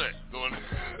 look good going.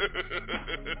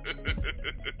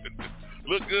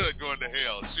 Look good going to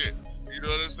hell. Shit. You know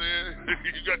what I'm saying?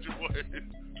 You got your boy,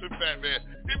 Fat Man.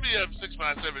 Hit me up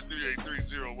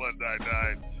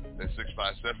 657-383-0199. That's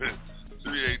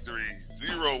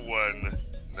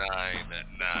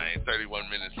 657-383-0199. 31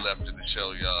 minutes left in the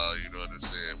show, y'all. You know what I'm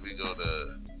saying? We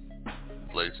gonna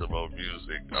play some more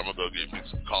music. I'm gonna go get me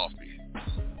some coffee.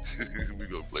 We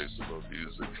gonna play some more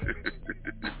music.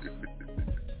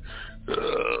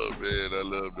 Oh man, I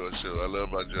love no show. I love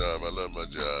my job.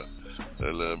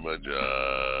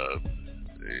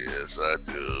 Yes, I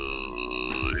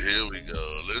do. Here we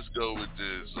go. Let's go with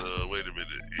this. Wait a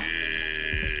minute. Yeah.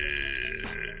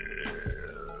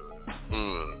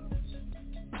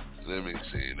 Let me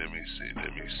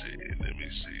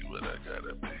see what I got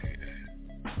up here.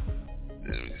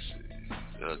 Let me see.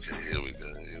 Okay, here we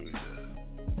go.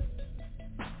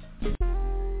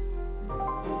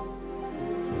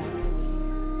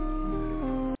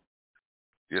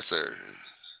 Yes, sir.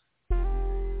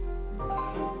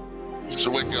 So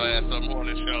wake your ass up on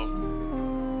this show.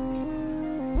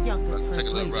 Let's take a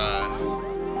little ride.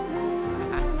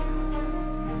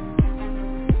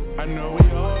 I know we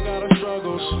all got our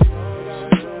struggles.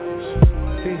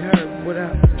 Big Herb, what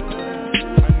up? I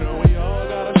know we all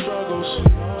got our struggles.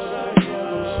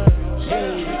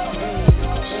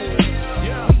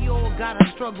 We all got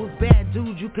our struggles, bad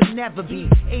dude you could never be.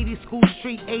 80 School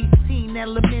Street, 18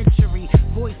 elementary.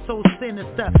 Voice so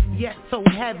sinister, yet so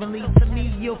heavenly. To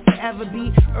me, you'll forever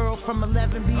be Earl from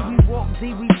 11B. We walk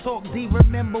D, we talk D.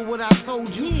 Remember what I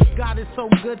told you? God is so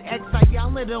good,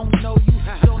 X-I-Yalla don't know you.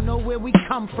 Don't know where we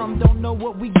come from, don't know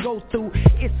what we go through.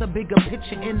 It's a bigger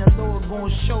picture and the Lord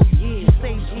gonna show you.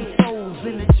 Save some souls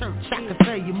in the church, I can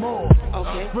tell you more.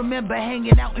 Okay. Remember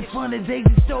hanging out in front of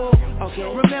Daisy's store. Okay.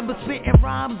 Remember spitting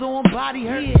rhymes on Body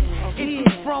Hurt. Yeah. If you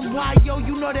from YO,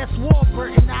 you know that's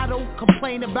Warburton. And I don't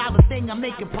complain about a thing, I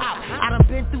make it pop. I done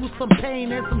been through some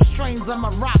pain and some strains on my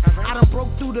rock. I done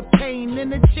broke through the pain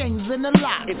and the chains and the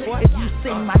lock. If you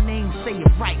sing my name, say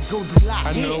it right, go be locked.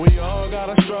 I know we all got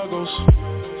our struggles,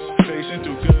 facing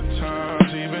through good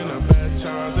times, even the bad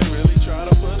times. They really try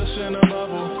to put us in a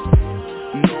bubble.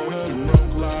 Knowing through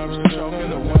broke lives and chalking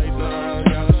the white lines.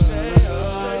 Gotta stay up.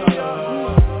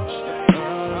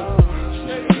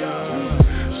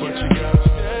 But you gotta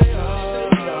stay up.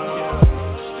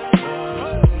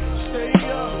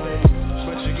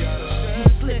 You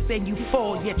slip and you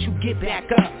fall, yet you get back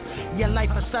up. Your life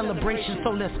a celebration,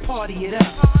 so let's party it up.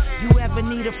 You ever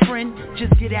need a friend?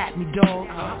 Just get at me, dog.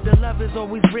 The love is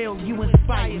always real, you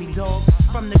inspire me, dog.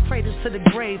 From the cradle to the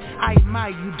grave, I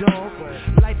admire you, dog.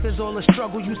 Life is all a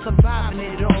struggle, you surviving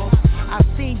it, dog. I've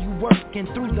seen you working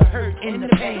through the hurt and the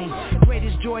pain.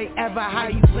 Greatest joy ever, how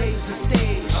you blaze the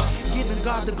stage. Giving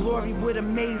God the glory with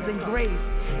amazing grace.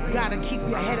 Gotta keep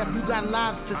your head up, you got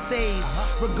lives to save.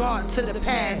 Regard to the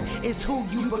past, it's who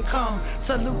you become.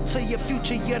 Salute to your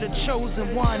future, you're the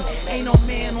chosen one. Ain't no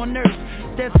man on earth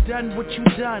that's done what you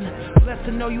done. Blessed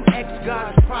to know you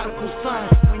ex-God's prodigal son.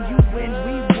 When you win,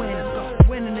 we win.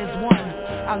 Winning is one.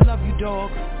 I love you,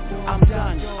 dog. I'm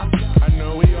done. I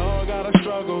know we all got our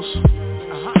struggles,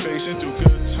 facing through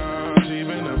good times,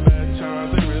 even the bad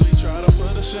times. They really try to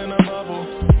put us in a bubble.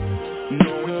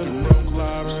 Knowing through broke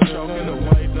lives and chalking the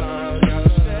white lines. Gotta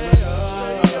stay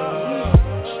up.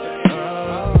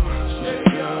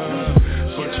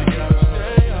 But you gotta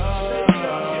stay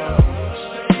up.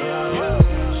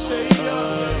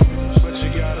 But you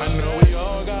gotta. I know we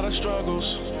all got our struggles,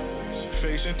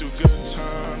 facing through good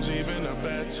times, even the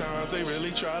bad times. They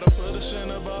really try to put us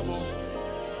in a bubble.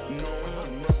 Knowing the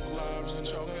broke lives and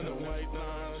chalking the white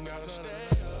lines. Gotta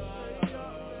stay up.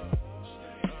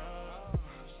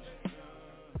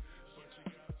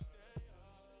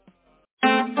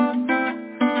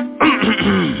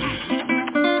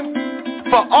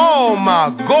 For all my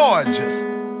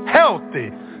gorgeous,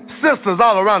 healthy sisters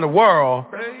all around the world,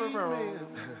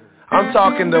 I'm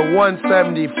talking the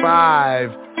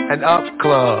 175 and up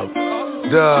club.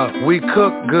 The we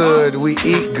cook good, we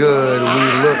eat good, we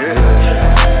look good.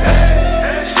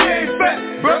 She ain't fat,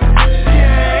 bro. She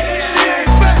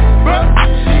ain't fat, bro.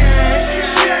 She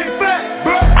ain't fat,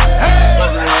 bro. Hey,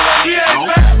 she ain't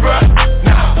fat, bro.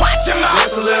 Now watch your mouth.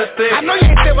 Just a little thick. I know you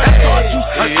ain't said what I thought you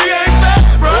said. She ain't fat,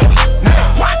 bro.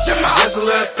 Now watch your mouth. Just a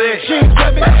little thick. She ain't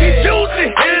fat, but she juicy.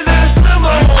 Anything slim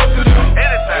on can do.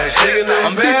 Anything. Chicken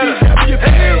is better.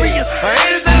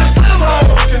 Anything slim on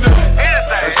can do.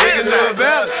 Anything. Chicken is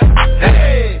better.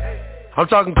 I'm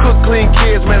talking cook, clean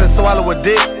kids, man, and swallow a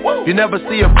dick. You never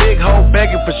see a big hoe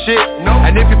begging for shit.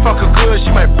 And if you fuck her good, she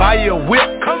might buy you a whip.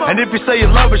 And if you say you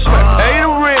love her, she might pay the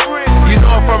rent. You know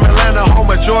I'm from Atlanta, home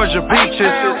of Georgia beaches.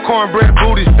 Cornbread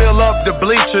booties fill up the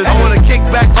bleachers. I wanna kick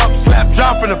back up, slap,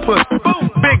 drop in the pussy.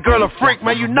 Big girl a freak,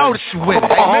 man, you know that she with it.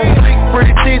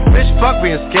 Pretty teeth, bitch, fuck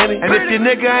being skinny. And if your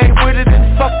nigga ain't with it, then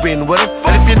fuck being with him.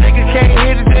 And if your nigga can't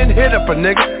hit it, then hit up a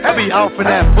nigga. I be off in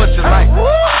that butcher like,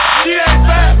 she ain't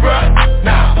bad, bruh.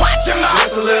 Nah, watch your mouth.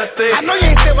 Just a little thick. I know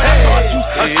you ain't said what I thought you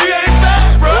said. She ain't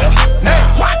bad, bruh.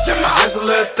 Nah, watch your mouth. Just a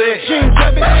little thick. She ain't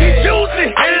chubby, she juicy.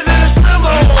 Anything that's slim,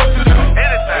 I want to do.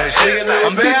 Anything.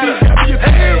 I'm better.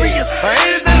 Serious.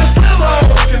 Anything that's slim, I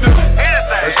want to do.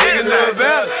 Anything. She can do it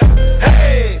better.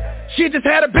 Hey, she just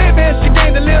had a baby and she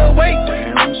gained a little weight.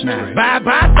 Bye,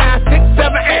 size 6,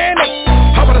 7, and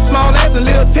 8. How about a small ass and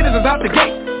little titties is out the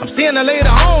gate. I'm seeing her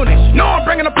later on and she know I'm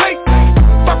bringing a plate.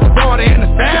 Fuck her daughter in the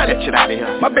salad. Get out of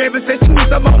here. My baby said she needs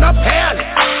some on her palate.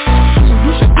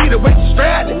 You should see the way she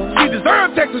straddling. She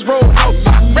deserves Texas Roadhouse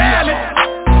rally.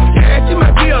 Yeah, she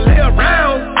might be a little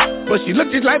round, but she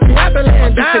look just like me after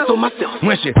laying down.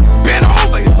 When she bent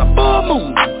over, it's a full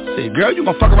move. Say, girl, you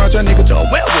gon' fuck around your nigga to a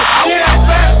werewolf. She ain't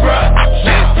bad, bruh.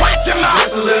 Now watch your mouth.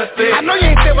 Just a little thick. I know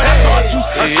you ain't said what I thought you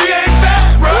said. She ain't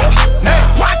bad, bruh.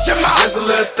 Now watch your mouth. Just a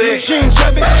little thick. She ain't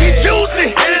chubby, she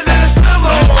juicy. Anything that's slim,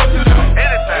 I want to do.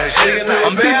 Anything.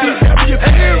 I'm better.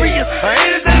 Serious.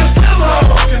 Anything that's slim, I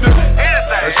want to do.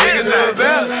 Anything. She can do it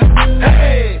better.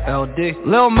 Hey. LD.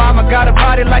 Lil' mama got a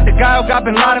body like the guy who got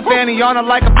Bin Laden. Fanny on her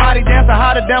like a potty dancer,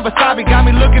 hotter than wasabi. Got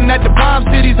me looking at the bomb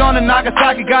cities on the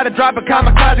Nagasaki. Gotta drop a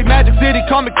kamikaze, Magic City,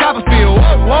 call me Copperfield.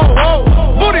 Whoa.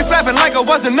 Booty flapping like it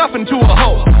wasn't nothing to a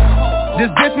hoe. This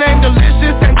bitch named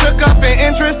Delicious and took up an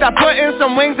interest. I put in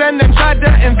some wings and then tried to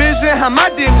envision how my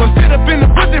dick would sit up in the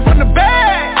pussy from the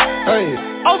bag. Hey.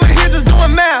 Over here just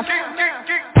doing math.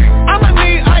 I'ma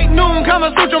need Ike Newton,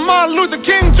 Kama Sutra, Martin Luther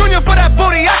King Jr. for that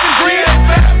booty I can breathe. She ain't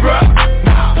fat, bruh.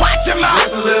 Nah, watch your mouth.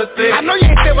 Just a little thick. I know you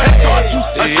ain't said what I thought you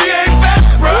said. She ain't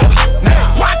fat, bruh.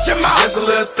 Nah, watch your mouth. Just a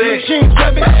little thick. She ain't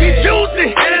chubby, she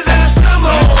juicy. Anything that's slim,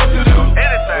 I want to do.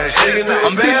 Anything. She can do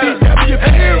it better.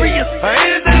 Serious.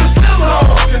 Anything that's slim, I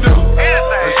want to do.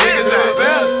 Anything. She can do it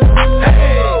better.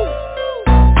 Hey.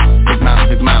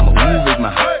 Big mama, ooh, big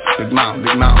mama. Big mama,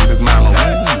 ooh, Big mama,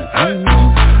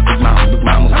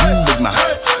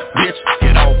 bitch,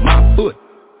 get off my foot.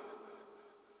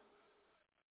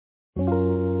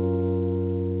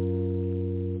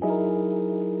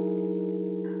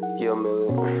 Yo,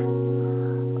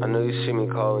 Millie, I know you see me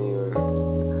calling you,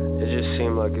 and it just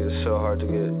seemed like it's so hard to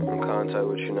get in contact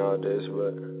with you nowadays,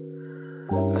 but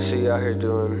I see you out here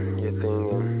doing your thing,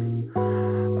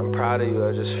 and I'm proud of you.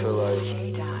 I just feel like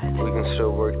we can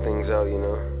still work things out, you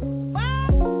know?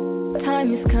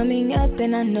 Time is coming up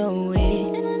and I know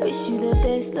it. Wish you the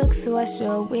best look, so I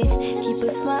show it. Keep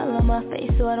a smile on my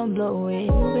face so I don't blow it.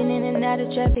 Moving in and out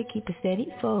of traffic, keep a steady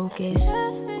focus.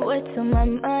 What's on my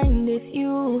mind is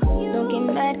you. Don't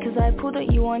get mad cause I put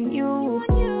you on you.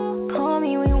 Call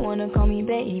me when you wanna call me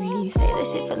baby. Say that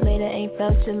shit for later, ain't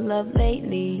felt your love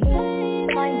lately.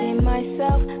 Finding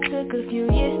myself, took a few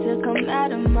years to come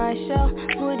out of my shell.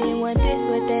 Wouldn't want this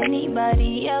with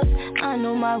anybody else. I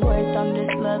know my worth, I'm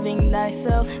just loving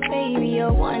thyself. Baby,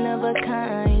 you're one of a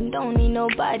kind. Don't need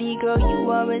nobody, girl, you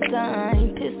are a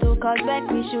dime. Pistol calls back,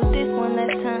 we shoot this one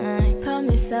last time.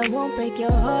 Promise I won't break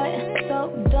your heart,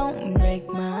 so don't break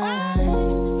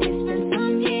mine. It's been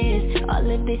some years, all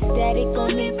of this static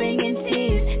only bringing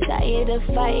tears. Tired of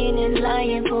fighting and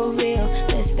lying for real.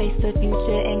 Let's face the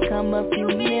future and come a few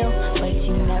mil. But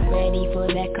you're not ready for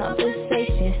that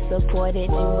conversation. Supported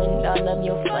you in all of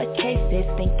your fuck cases.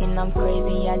 Thinking I'm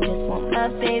crazy, I just want my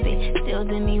baby. Still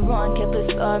did me wrong, kept a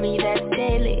story that's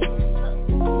daily.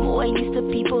 More used to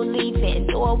people leaving.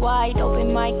 Door wide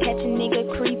open, might catch a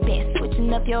nigga creeping.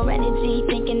 Switching up your energy,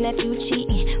 thinking that you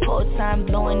cheating. Whole time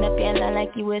blowing up your line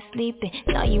like you was sleeping.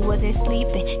 No, you wasn't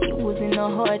sleeping, you was in a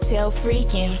hotel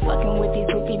freaking. Fucking with these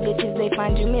goofy bitches, they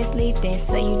find you misleading.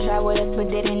 Say you try with us, but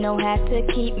they didn't know how to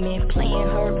keep me. Playing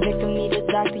hurt victim, need a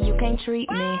doctor, you can't treat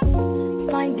me.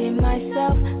 Finding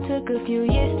myself, took a few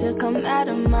years to come out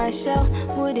of my shell.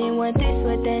 Wouldn't want this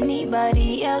with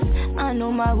anybody else. I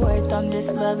know my worth, I'm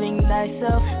just loving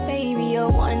thyself. Baby,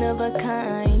 you're one of a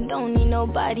kind. Don't need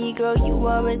nobody, girl, you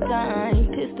are a dime.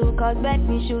 Pistol calls back,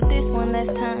 we shoot this one last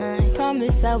time.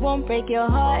 Promise I won't break your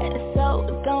heart,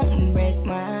 so don't break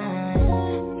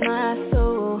mine. My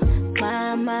soul,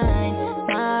 my mind,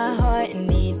 my heart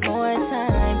need more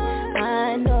time.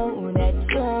 I know that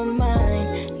you're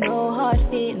mine. No hard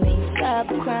feelings,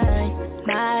 stop crying.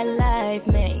 My life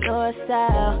meant your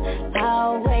style.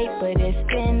 I'll wait, but it's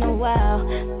been a while.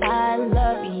 I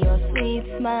love your sweet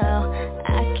smile.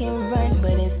 I can run,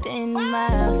 but it's been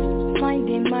miles.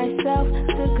 Finding myself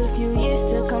took a few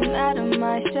years to come out of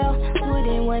my shell.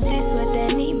 Wouldn't want this with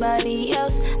anybody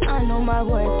else. I know my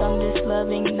worth, I'm just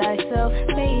loving thyself.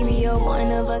 Baby, you're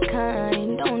one of a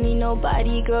kind. Don't need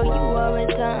nobody, girl, you are a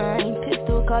dime.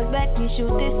 Pistol cocks back, we shoot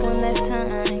this one last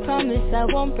time. Promise I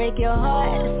won't break your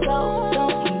heart, so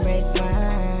don't you break mine.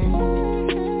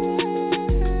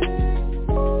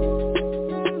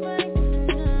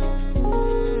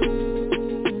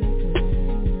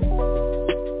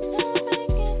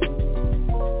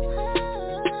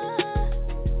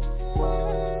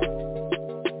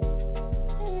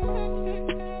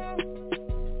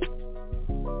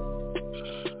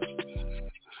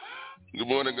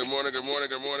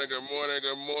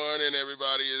 Good morning,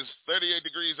 everybody. It's 38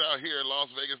 degrees out here in Las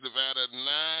Vegas, Nevada,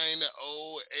 9:08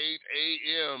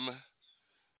 a.m.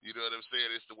 You know what I'm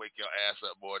saying? It's the Wake Your Ass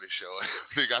Up morning show. I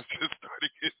think I just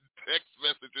started getting text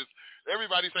messages.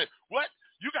 Everybody saying, what?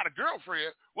 You got a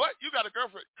girlfriend? What? You got a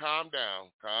girlfriend? Calm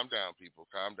down, people.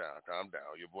 Calm down.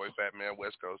 Your boy Fat Man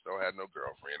West Coast don't have no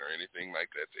girlfriend or anything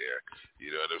like that there.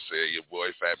 You know what I'm saying? Your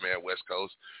boy Fat Man West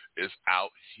Coast is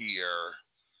out here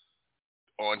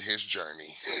on his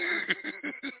journey.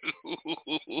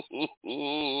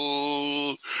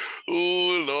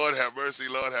 Ooh, Lord have mercy,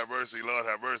 Lord have mercy, Lord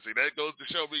have mercy. That goes to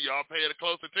show me y'all paying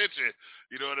close attention.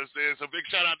 You know what I'm saying? So big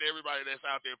shout out to everybody that's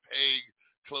out there paying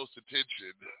close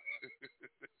attention.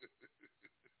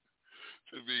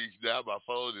 To me, now my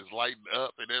phone is lighting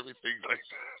up and everything like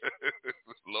that.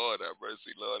 Lord have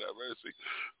mercy, Lord have mercy.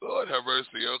 Lord have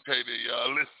mercy. Okay then,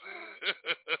 y'all. Listen.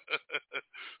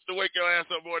 It's the Wake Your Ass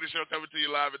Up morning show coming to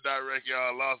you live and direct,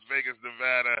 y'all. Las Vegas,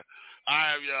 Nevada.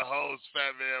 I am your host,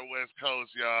 Fat Man West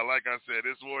Coast, y'all. Like I said,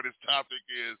 this morning's topic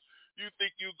is, you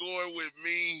think you going with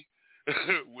me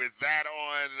with that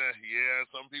on? Yeah,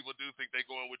 some people do think they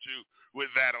going with you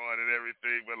with that on and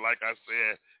everything, but like I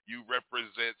said, you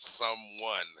represent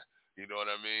someone. You know what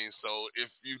I mean? So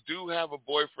if you do have a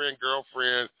boyfriend,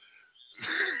 girlfriend,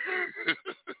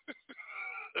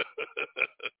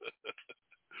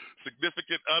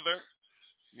 significant other,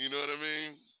 you know what I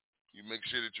mean? You make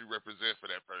sure that you represent for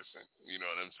that person. You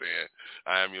know what I'm saying?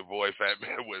 I am your boy, Fat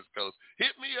Man West Coast.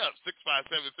 Hit me up,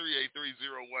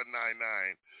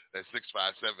 657-383-0199. That's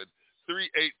 657-383-0199.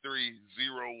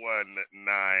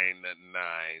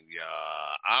 Yeah,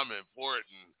 I'm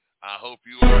important. I hope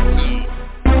you are too.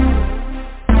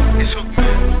 It's your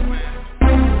man.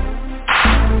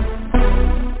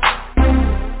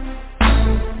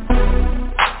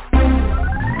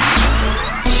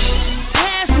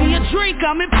 Pass me a drink,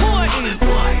 I'm important.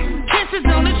 Kisses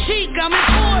on the cheek, I'm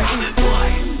important.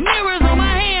 Mirrors on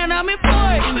my hand, I'm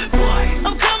important.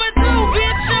 I'm coming through,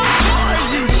 bitch, I'm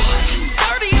gorgeous.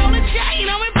 30 on the chain,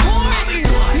 I'm important.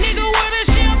 Nigga with a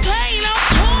champagne, I'm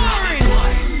pouring.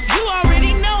 You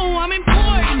already know I'm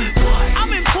important.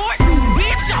 I'm important,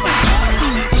 bitch, I'm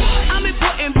important. I'm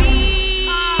important,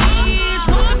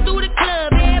 bitch. Walk through the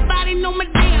club, everybody know my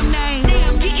damn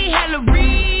name. Getting hella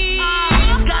rich.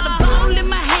 Got a bottle in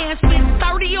my hand, spent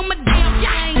 30 on my damn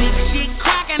chain. Big shit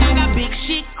crackin', I got big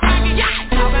shit crackin'. Yeah,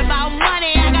 talking about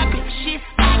money, I got big shit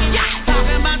stacking. Yeah,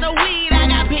 talking about the weed, I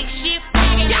got big shit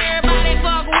packing. Yeah, everybody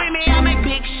fuck with me, I make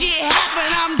big shit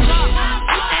happen. I'm drunk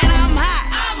and I'm hot.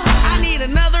 I need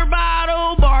another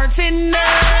bottle, bartender.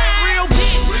 Real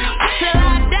bitch till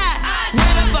I die.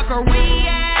 Where the fuck are we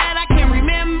at? I can't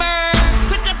remember.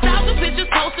 Took 1,000 pictures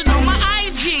posted on my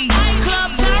IG.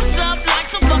 Club turns up like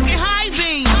some fucking high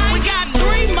beam. We got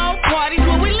 3 more parties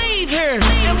when we leave here,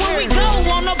 and when we go,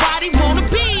 won't nobody wanna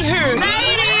be here.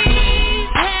 Ladies,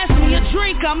 pass me a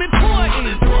drink, I'm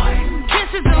important.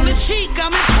 Kisses on the cheek,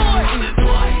 I'm important.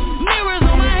 Mirrors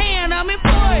on my hand, I'm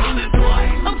important.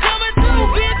 I'm coming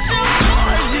through, bitch, I'm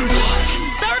gorgeous.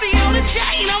 30 on the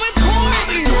chain, I'm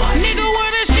important. Nigga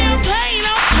with a champagne,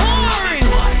 I'm pouring.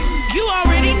 You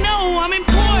already know I'm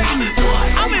important.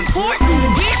 I'm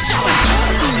important, bitch, I'm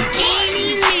important.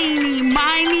 Eeny, meeny,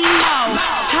 miny, mo.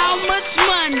 How much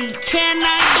money can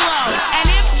I blow? And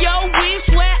if your weed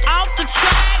sweat off the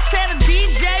track, tell the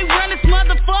DJ run this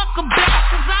motherfucker back.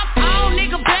 Cause I'm all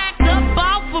nigga backed up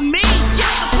off of me.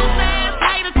 Yeah, the pussy ass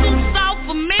hater too soft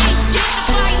for me. Yeah,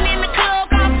 fighting in the club,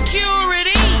 got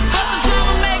security. But the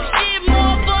drama makes shit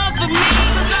more fun for me.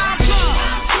 Cause I'm drunk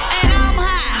and I'm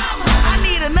high. I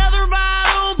need another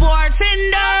bottle,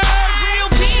 bartender. Real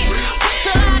bitch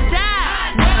till I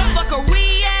die. Where the fuck are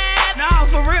we at? Nah,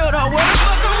 for real though, where the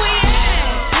fuck are we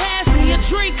at? Pass me a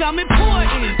drink, I'm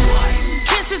important.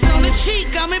 Kisses on the cheek,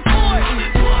 I'm important.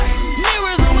 Mirrors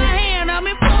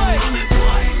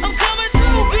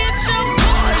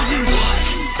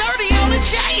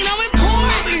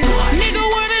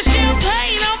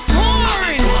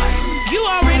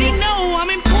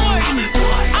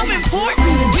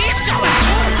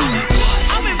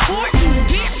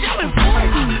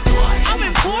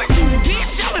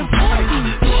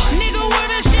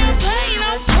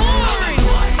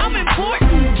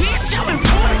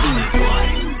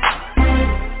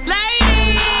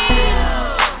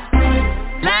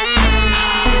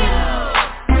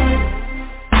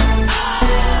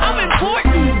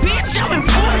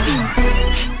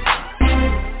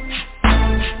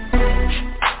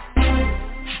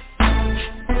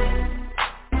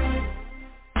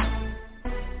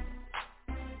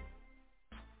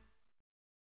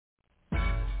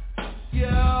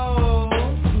Yo,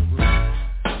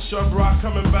 Chubb Rock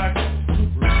coming back.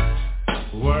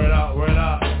 Word out, word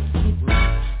out.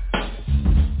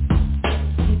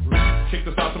 Kick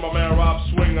this out to my man Rob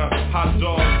Swinger, Hot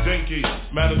Dog, Dinky,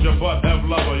 Manager Butt, Ev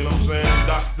Lover, you know what I'm saying?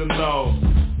 Dr. No.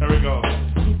 Here we go.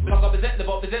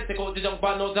 It's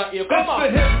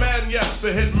the hitman, yes, the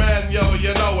hitman, yo,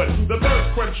 you know it. The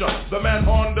thirst quencher, the man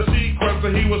on the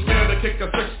sequencer. He was scared to kick a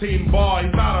 16 bar.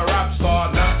 He's not a rap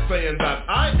star, not saying that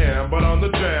I am, but on the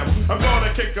jam I'm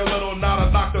gonna kick a little, not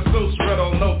a Dr. Seuss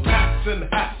riddle. No cats and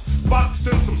hats, box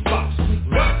and some socks.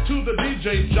 But to the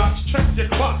DJ jocks, check your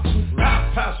clocks.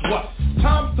 Half past what?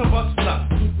 Time to bust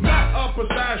nuts. Not a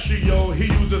pistachio, he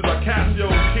uses a Casio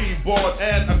keyboard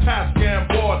and a Tascam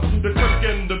board to click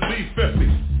in the B50.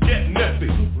 Get nifty,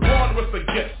 born with the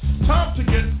gift. Time to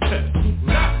get tipped.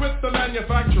 Not with the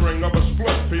manufacturing of a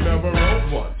split. He never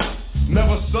wrote one,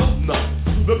 never sold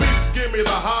none. The beats give me the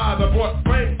high that brought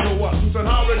fame to us. And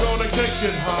how we gonna kick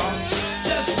it, huh?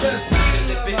 Just this.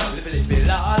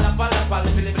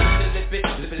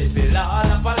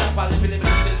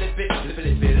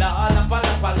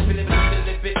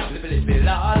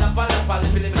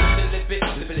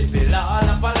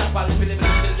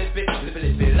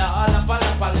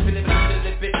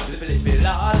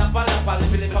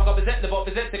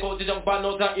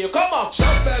 Come on!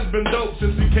 Chubb has been dope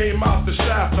since he came out the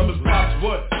shaft of his pop's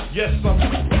wood. Yes,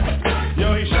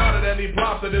 yo, he shouted and he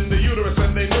plopped it in the uterus,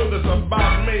 and they knew this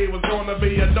about me was gonna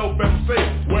be a dope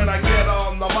MC. When I get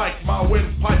on the mic, my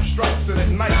windpipe strikes and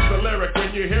ignites the lyric.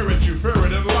 When you hear it, you fear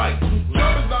it in life.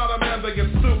 Chubb is not a man that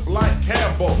gets stooped like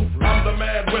Campbell. I'm the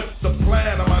man with the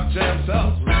plan of my jam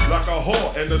sells. Like a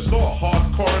whore in the store,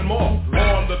 hardcore and more.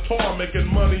 On the tour,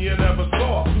 making money you never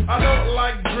saw. I don't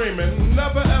like dreaming,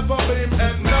 never ever beam,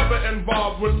 and never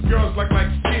involved with girls like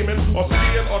scheming, or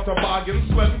skiing, or toboggan,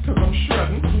 sledding, cause I'm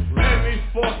shredding. Any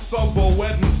thoughts of a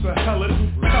wedding, so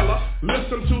Helen, tell her,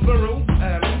 listen to the rule,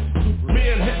 and me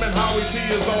and Hitman Howie T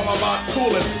is all about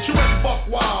cooling. She went buck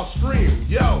wild, scream,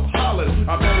 yo, hollin'.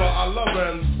 I told her I love her,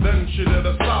 and then she did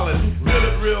a solid. Did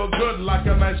it real good like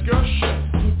a nice girl shit.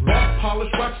 Bought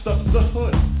polished, waxed up the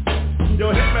hood.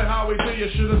 Yo, Hitman Howie T, you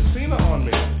should have seen her on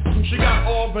me. She got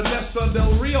all Vanessa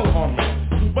Del Rio on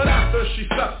me. But after she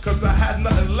stepped, cause I had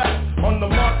nothing left. On the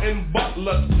Martin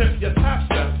Butler tip, your tap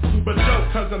step. But yo,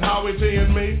 cousin Howie T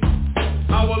and me,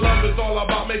 our love is all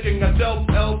about making a Del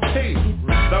LP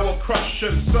that will crush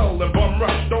and sell and bum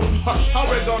rush. Don't hush, how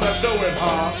we gonna do it,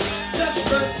 huh?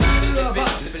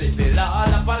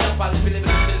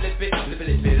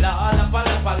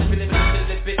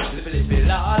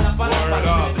 Word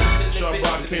up, Chubb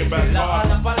Rock came back hard.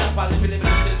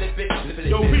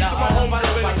 Yo, peace to my home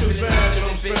Leviticus Van, you know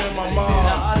what I'm saying? My mom,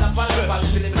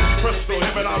 sis, Crystal,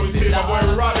 him and I, we see my boy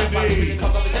Robbie D. You know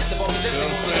what I'm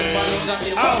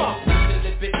saying? Out.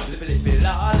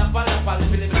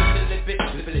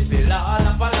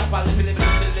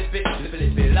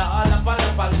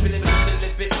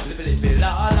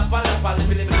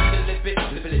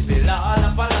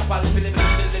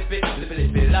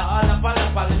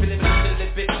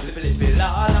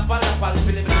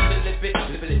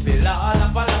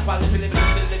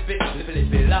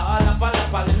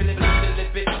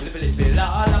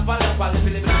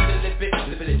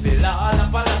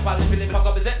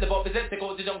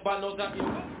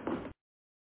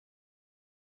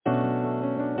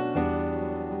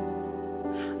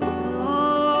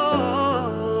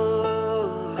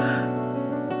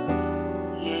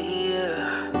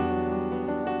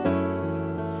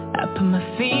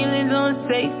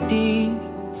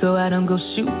 So I don't go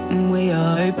shooting where your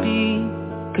heart be.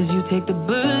 Cause you take the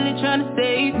bullet trying to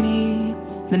save me.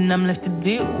 Then I'm left to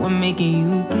deal with making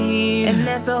you bleed. And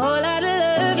that's a whole lot of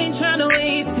love, ain't trying to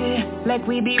waste it. Like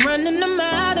we be running them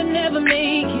out and never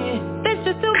make it. That's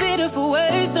just too bitter for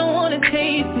words, don't wanna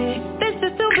taste it. That's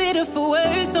just too bitter for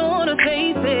words, don't wanna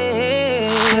face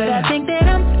it. But I think that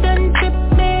I'm done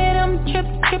tripping, I'm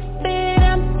tripping,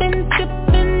 I've been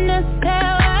tripping, that's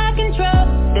how I control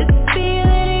this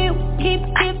feeling.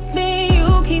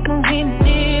 Keep on hitting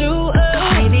it, ooh, oh.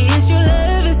 Maybe it's your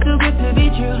love, it's too good to be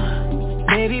true.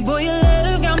 Baby boy, your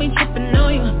love got me tripping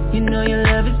on you. You know your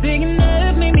love is big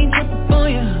enough, make me trip up on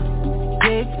you.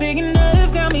 Yeah, it's big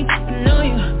enough, got me tripping on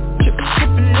you.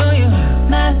 Tripping on you.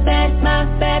 My bad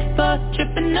for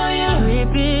tripping on you.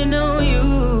 Tripping on you.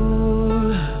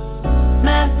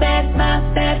 My bad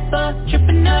for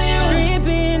tripping on you.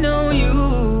 Tripping on you.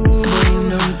 Boy, you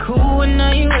know you're cool when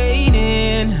now you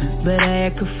waiting. But I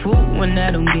act a fool when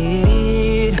I don't get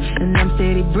it. And I'm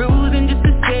steady bruising just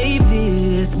to save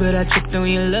this. But I tripped on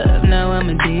your love, now I'm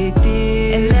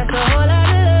addicted. And that's a whole lot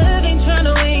of love, ain't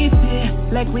tryna waste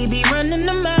it. Like we be running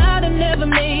them out and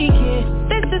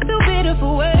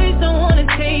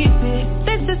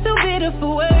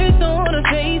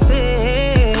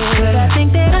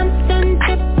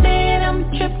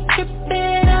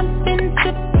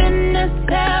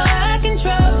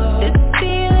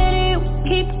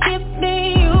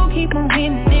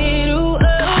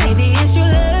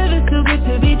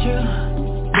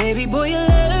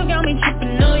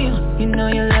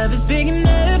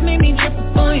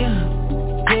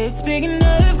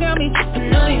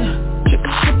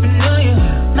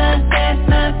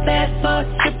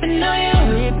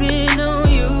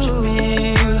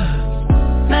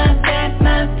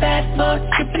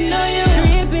tripping on you,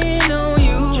 tripping on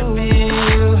you.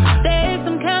 There's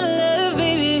some kind of love,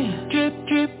 baby. Drip,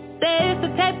 drip. There's the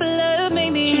type of love,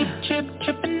 maybe. Trip, trip,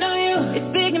 tripping on you.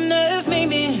 It's big enough,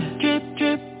 maybe. Drip,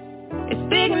 drip. It's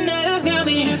big enough, got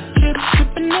me. Trip,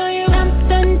 tripping on you. I'm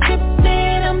done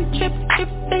tripping. I'm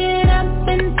tripping. I've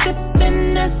been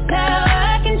tripping. That's how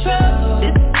I control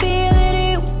this feeling.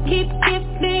 You keep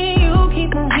giving. You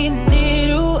keep on getting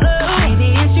it. Ooh, oh. Maybe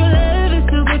it's your love. It's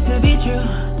too good to be true.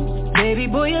 Baby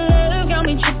boy, your love got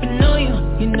me tripping on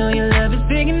you. You know your love is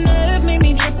big enough. Make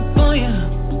me trip up on you.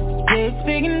 Yeah, it's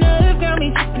big enough. Got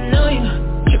me tripping on you.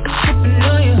 Tripping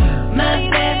on you. My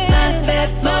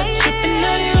bad, boy, tripping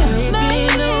on you.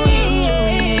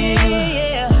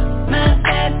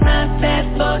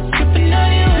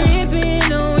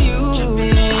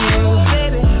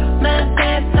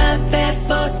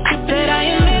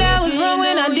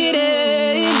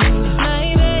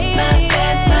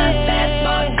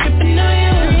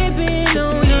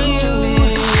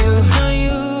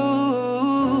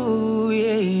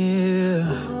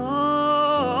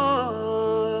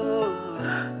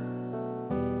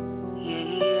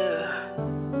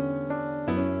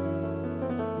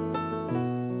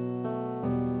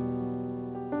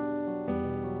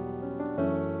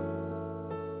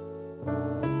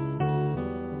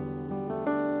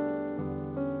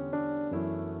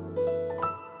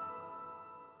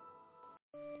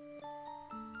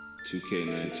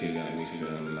 K19 got me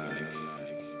feeling like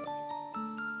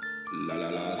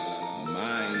lost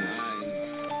minds.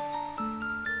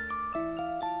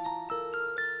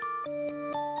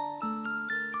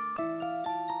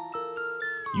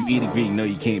 You eat a green, no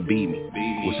you can't beat me.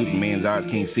 With Superman's eyes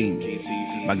can't see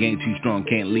me. My game too strong,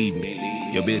 can't leave me.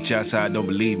 Your bitch outside don't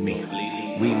believe me.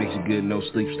 Weed makes you good, no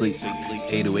sleep.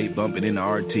 808 bumping in the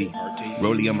RT.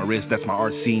 Rollie on my wrist, that's my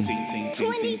art scene.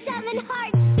 27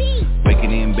 heartbeats.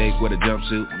 Waking in baked with a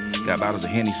jumpsuit. Got bottles of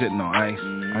Henny sitting on ice.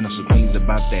 I know some queens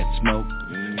about that smoke.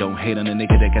 Don't hate on the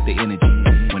nigga that got the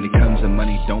energy. When it comes to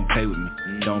money, don't play with me.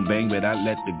 Don't bang, but I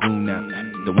let the goon out.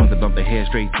 The ones that bump their head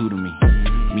straight through to me.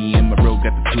 Me and my bro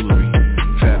got the toolery.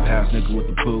 Trap house nigga with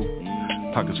the pool.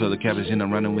 Pockets full of cabbage and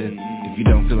I'm running with. If you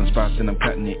don't feel in spots, then I'm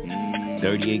cutting it.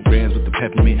 38 grams with the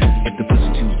peppermint. If the pussy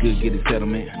too good, get a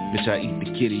settlement. Bitch, I eat the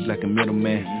kitties like a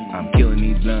middleman. I'm killing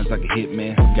these blunts like a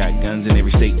hitman. Got guns in every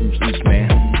state, oops,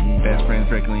 man. Best friends,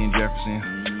 Franklin and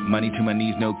Jefferson. Money to my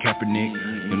knees, no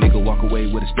Kaepernick. The nigga walk away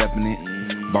with a step in it.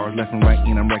 Bars left and right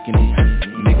and I'm wrecking it.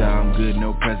 Nigga, I'm good,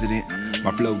 no president.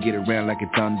 My flow get around like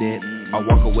it's on dead. I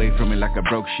walk away from it like I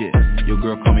broke shit. Your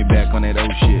girl call me back on that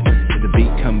old shit. If the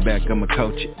beat come back, I'ma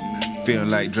coach it.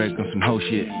 Feeling like Drake on some hoe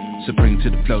shit. Supreme to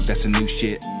the flow, that's a new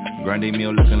shit. Grande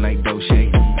meal looking like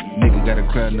Dolce. Nigga got a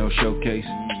crowd, no showcase.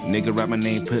 Nigga write my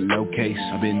name, put low case.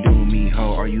 I been doing me,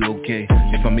 ho, are you okay?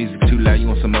 If my music too loud, you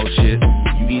want some more shit?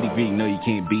 You eat a green, no you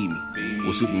can't beat me.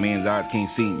 With Superman's eyes can't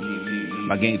see me.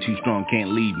 My game too strong, can't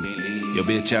leave me. Your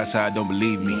bitch outside don't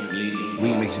believe me.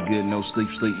 Weed makes you good, no sleep.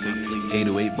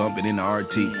 808 bumping in the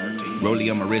RT.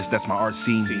 Rollie on my wrist, that's my art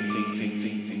scene.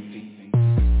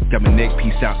 Got my neck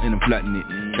piece out and I'm flooding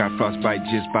it. Got frostbite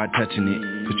just by touching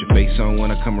it. Put your face on when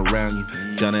I come around you.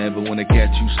 Don't ever wanna catch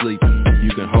you sleeping.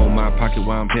 You can hold my pocket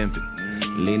while I'm pimping.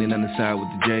 Leaning on the side with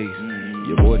the J's.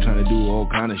 Your boy tryna do all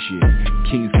kind of shit.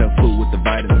 King's Cup food with the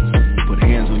vitamins. Put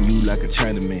hands on you like a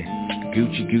Chinaman.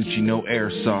 Gucci, no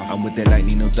airsoft. I'm with that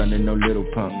lightning, no thunder, no little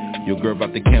pump. Your girl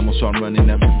brought the camel, so I'm running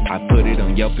up. I put it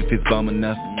on Yelp if it's bum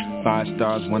enough. 5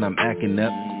 stars when I'm acting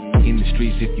up. In the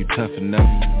streets if you tough enough.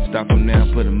 Stop them now,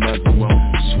 put a muzzle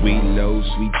on. Sweet low,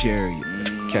 sweet chariot.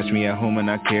 Catch me at home and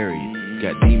I carry it.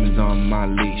 Got demons on my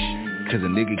leash. Cause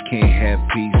a nigga can't have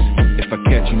peace. If I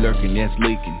catch you lurking, that's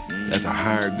leaking. That's a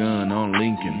higher gun on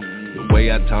Lincoln. The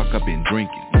way I talk, I've been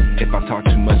drinking. If I talk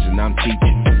too much, then I'm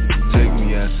cheating. Take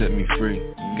me out, set me free.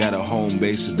 Got a home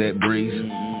base of that breeze.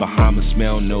 Bahamas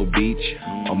smell, no beach.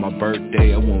 On my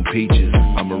birthday, I want peaches.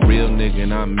 I'm a real nigga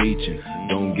and I'm meeching.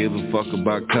 Don't give a fuck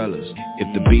about colors.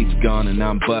 If the beat's gone and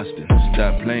I'm busting,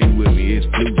 stop playing with me, it's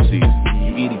blue season.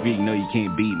 You eat a Greek, no you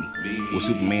can't beat me. With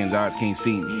Superman's eyes can't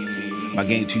see me. My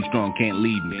game too strong, can't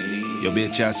leave me. Your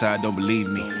bitch outside don't believe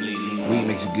me. Weed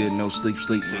makes you good, no sleep.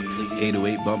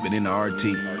 808 bumping in the RT.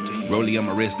 Rollie on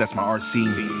my wrist, that's my art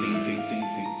scene.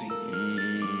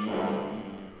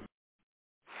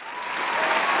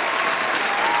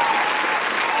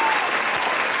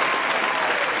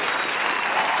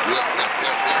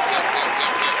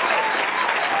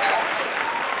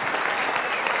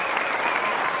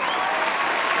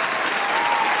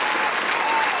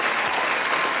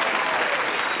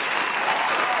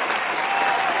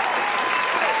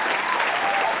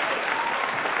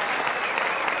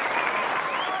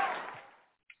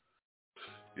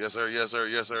 Yes, sir, yes,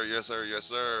 sir, yes, sir, yes, sir, yes,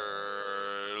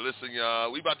 sir. Listen,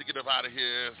 y'all, we about to get up out of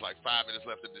here. It's like 5 minutes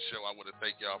left in the show. I want to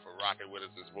thank y'all for rocking with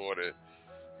us this morning.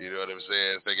 You know what I'm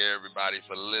saying? Thank everybody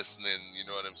for listening. You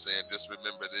know what I'm saying? Just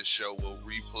remember, this show will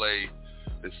replay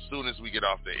as soon as we get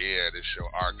off the air. This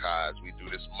show archives. We do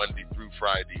this Monday through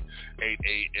Friday, 8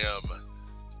 a.m.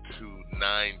 to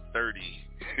 9:30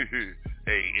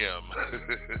 a.m.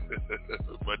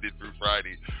 Monday through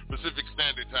Friday, Pacific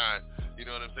Standard Time. You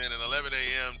know what I'm saying? And 11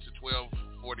 a.m. to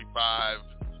 12:45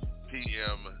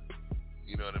 p.m.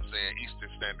 You know what I'm saying? Eastern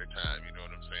Standard Time. You know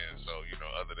what I'm saying? So, you know,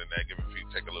 other than that, give a few,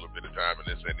 take a little bit of time and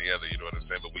this and the other. You know what I'm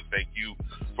saying? But we thank you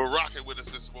for rocking with us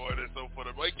this morning. So for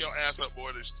the Wake Your Ass Up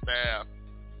morning staff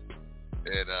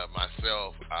and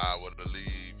myself, I want to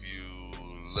leave you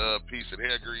love, peace, and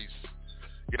hair grease.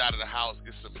 Get out of the house,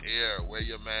 get some air, wear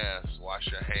your mask, wash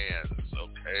your hands,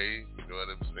 okay? You know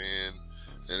what I'm saying?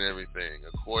 And everything.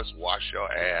 Of course, wash your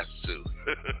ass too.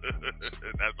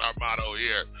 That's our motto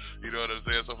here. You know what I'm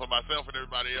saying? So for myself and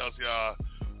everybody else, y'all,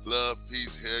 love,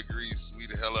 peace, hair grease. We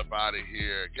the hell up out of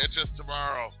here. Catch us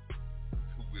tomorrow.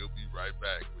 We'll be right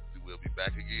back. We'll be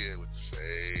back again with the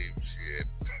same shit.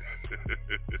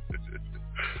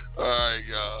 All right,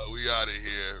 y'all. We out of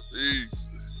here. Peace.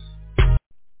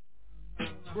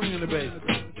 Bring in the bass.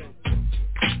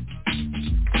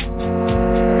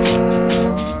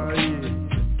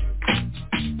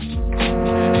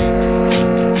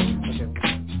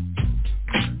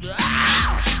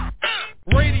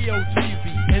 Radio, TV,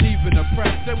 and even the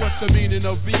press. Say what's the meaning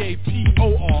of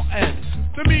VAPORS?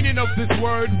 The meaning of this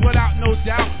word, without no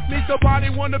doubt, means nobody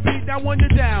wanna be down when you're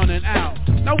down and out.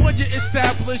 Now when you're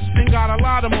established and got a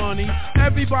lot of money,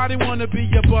 everybody wanna be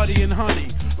your buddy and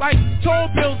honey. Like tall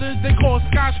buildings they call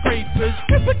skyscrapers.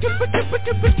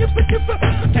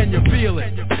 Can you feel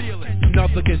it?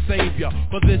 Nothing can save ya,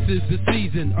 but this is the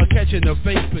season of catching the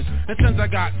vapors. And since I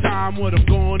got time, what I'm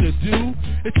gonna do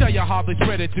is tell you how they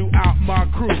spread it throughout my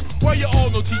crew. Well, you all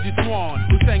know TJ Swan,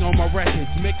 who sang on my records.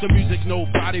 Make the music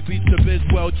nobody beats the biz,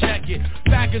 well check it.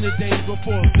 Back in the days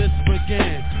before this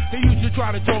began, he used to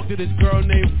try to talk to this girl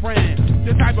named Fran.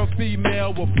 The type of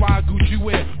female with fly Gucci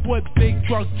wear, with big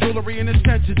truck jewelry and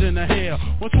extensions in her hair.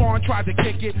 When Swan tried to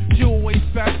kick it, she always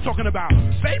fast, talking about,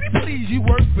 baby please, you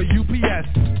work for UPS.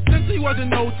 Since he wasn't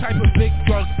no type of big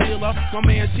drug dealer, my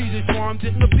man TJ Swan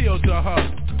didn't appeal to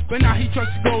her. But now he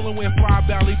trucks gold and wear fly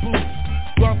valley boots,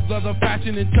 rough leather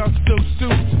fashion and tough silk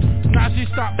suits. Now she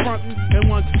stopped fronting and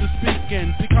wants to speak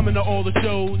and be coming to all the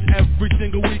shows every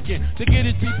single weekend. To get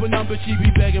his people number, she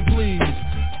be begging please,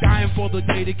 dying for the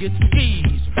day to get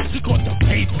skis. She caught the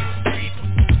paper.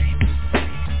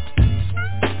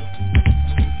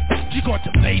 She caught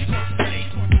the paper.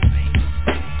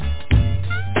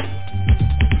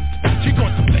 She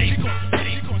caught the paper.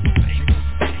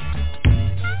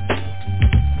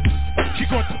 She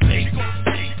caught the paper.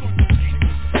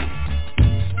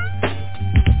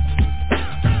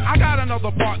 I got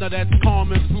another partner that's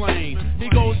calm and plain. He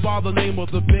goes by the name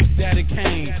of the Big Daddy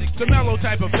Kane. The mellow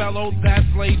type of fellow that's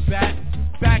laid back.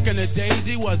 Back in the days,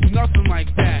 he was nothing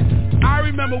like that. I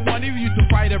remember when he used to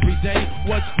fight every day.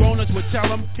 What grown-ups would tell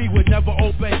him, he would never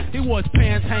obey. He wore his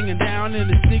pants hanging down and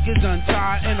his sneakers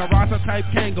untied, and a Rasta-type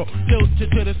Kango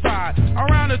tilted to the side.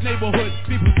 Around his neighborhood,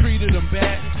 people treated him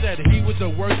bad and said he was the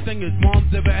worst thing his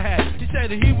mom's ever had. He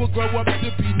said he would grow up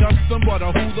to be nothing but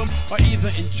a hoodlum, or either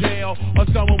in jail or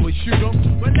someone would shoot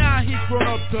him. But now he's grown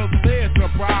up to their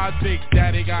surprise. Big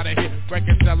Daddy got a hit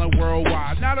record selling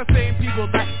worldwide. Now the same people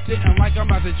that didn't like him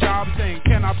as a job saying,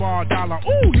 can I borrow a dollar?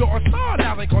 Ooh, you're a star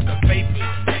now, they caught the vapors.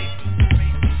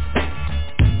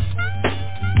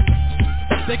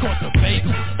 They caught the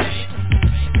vapors.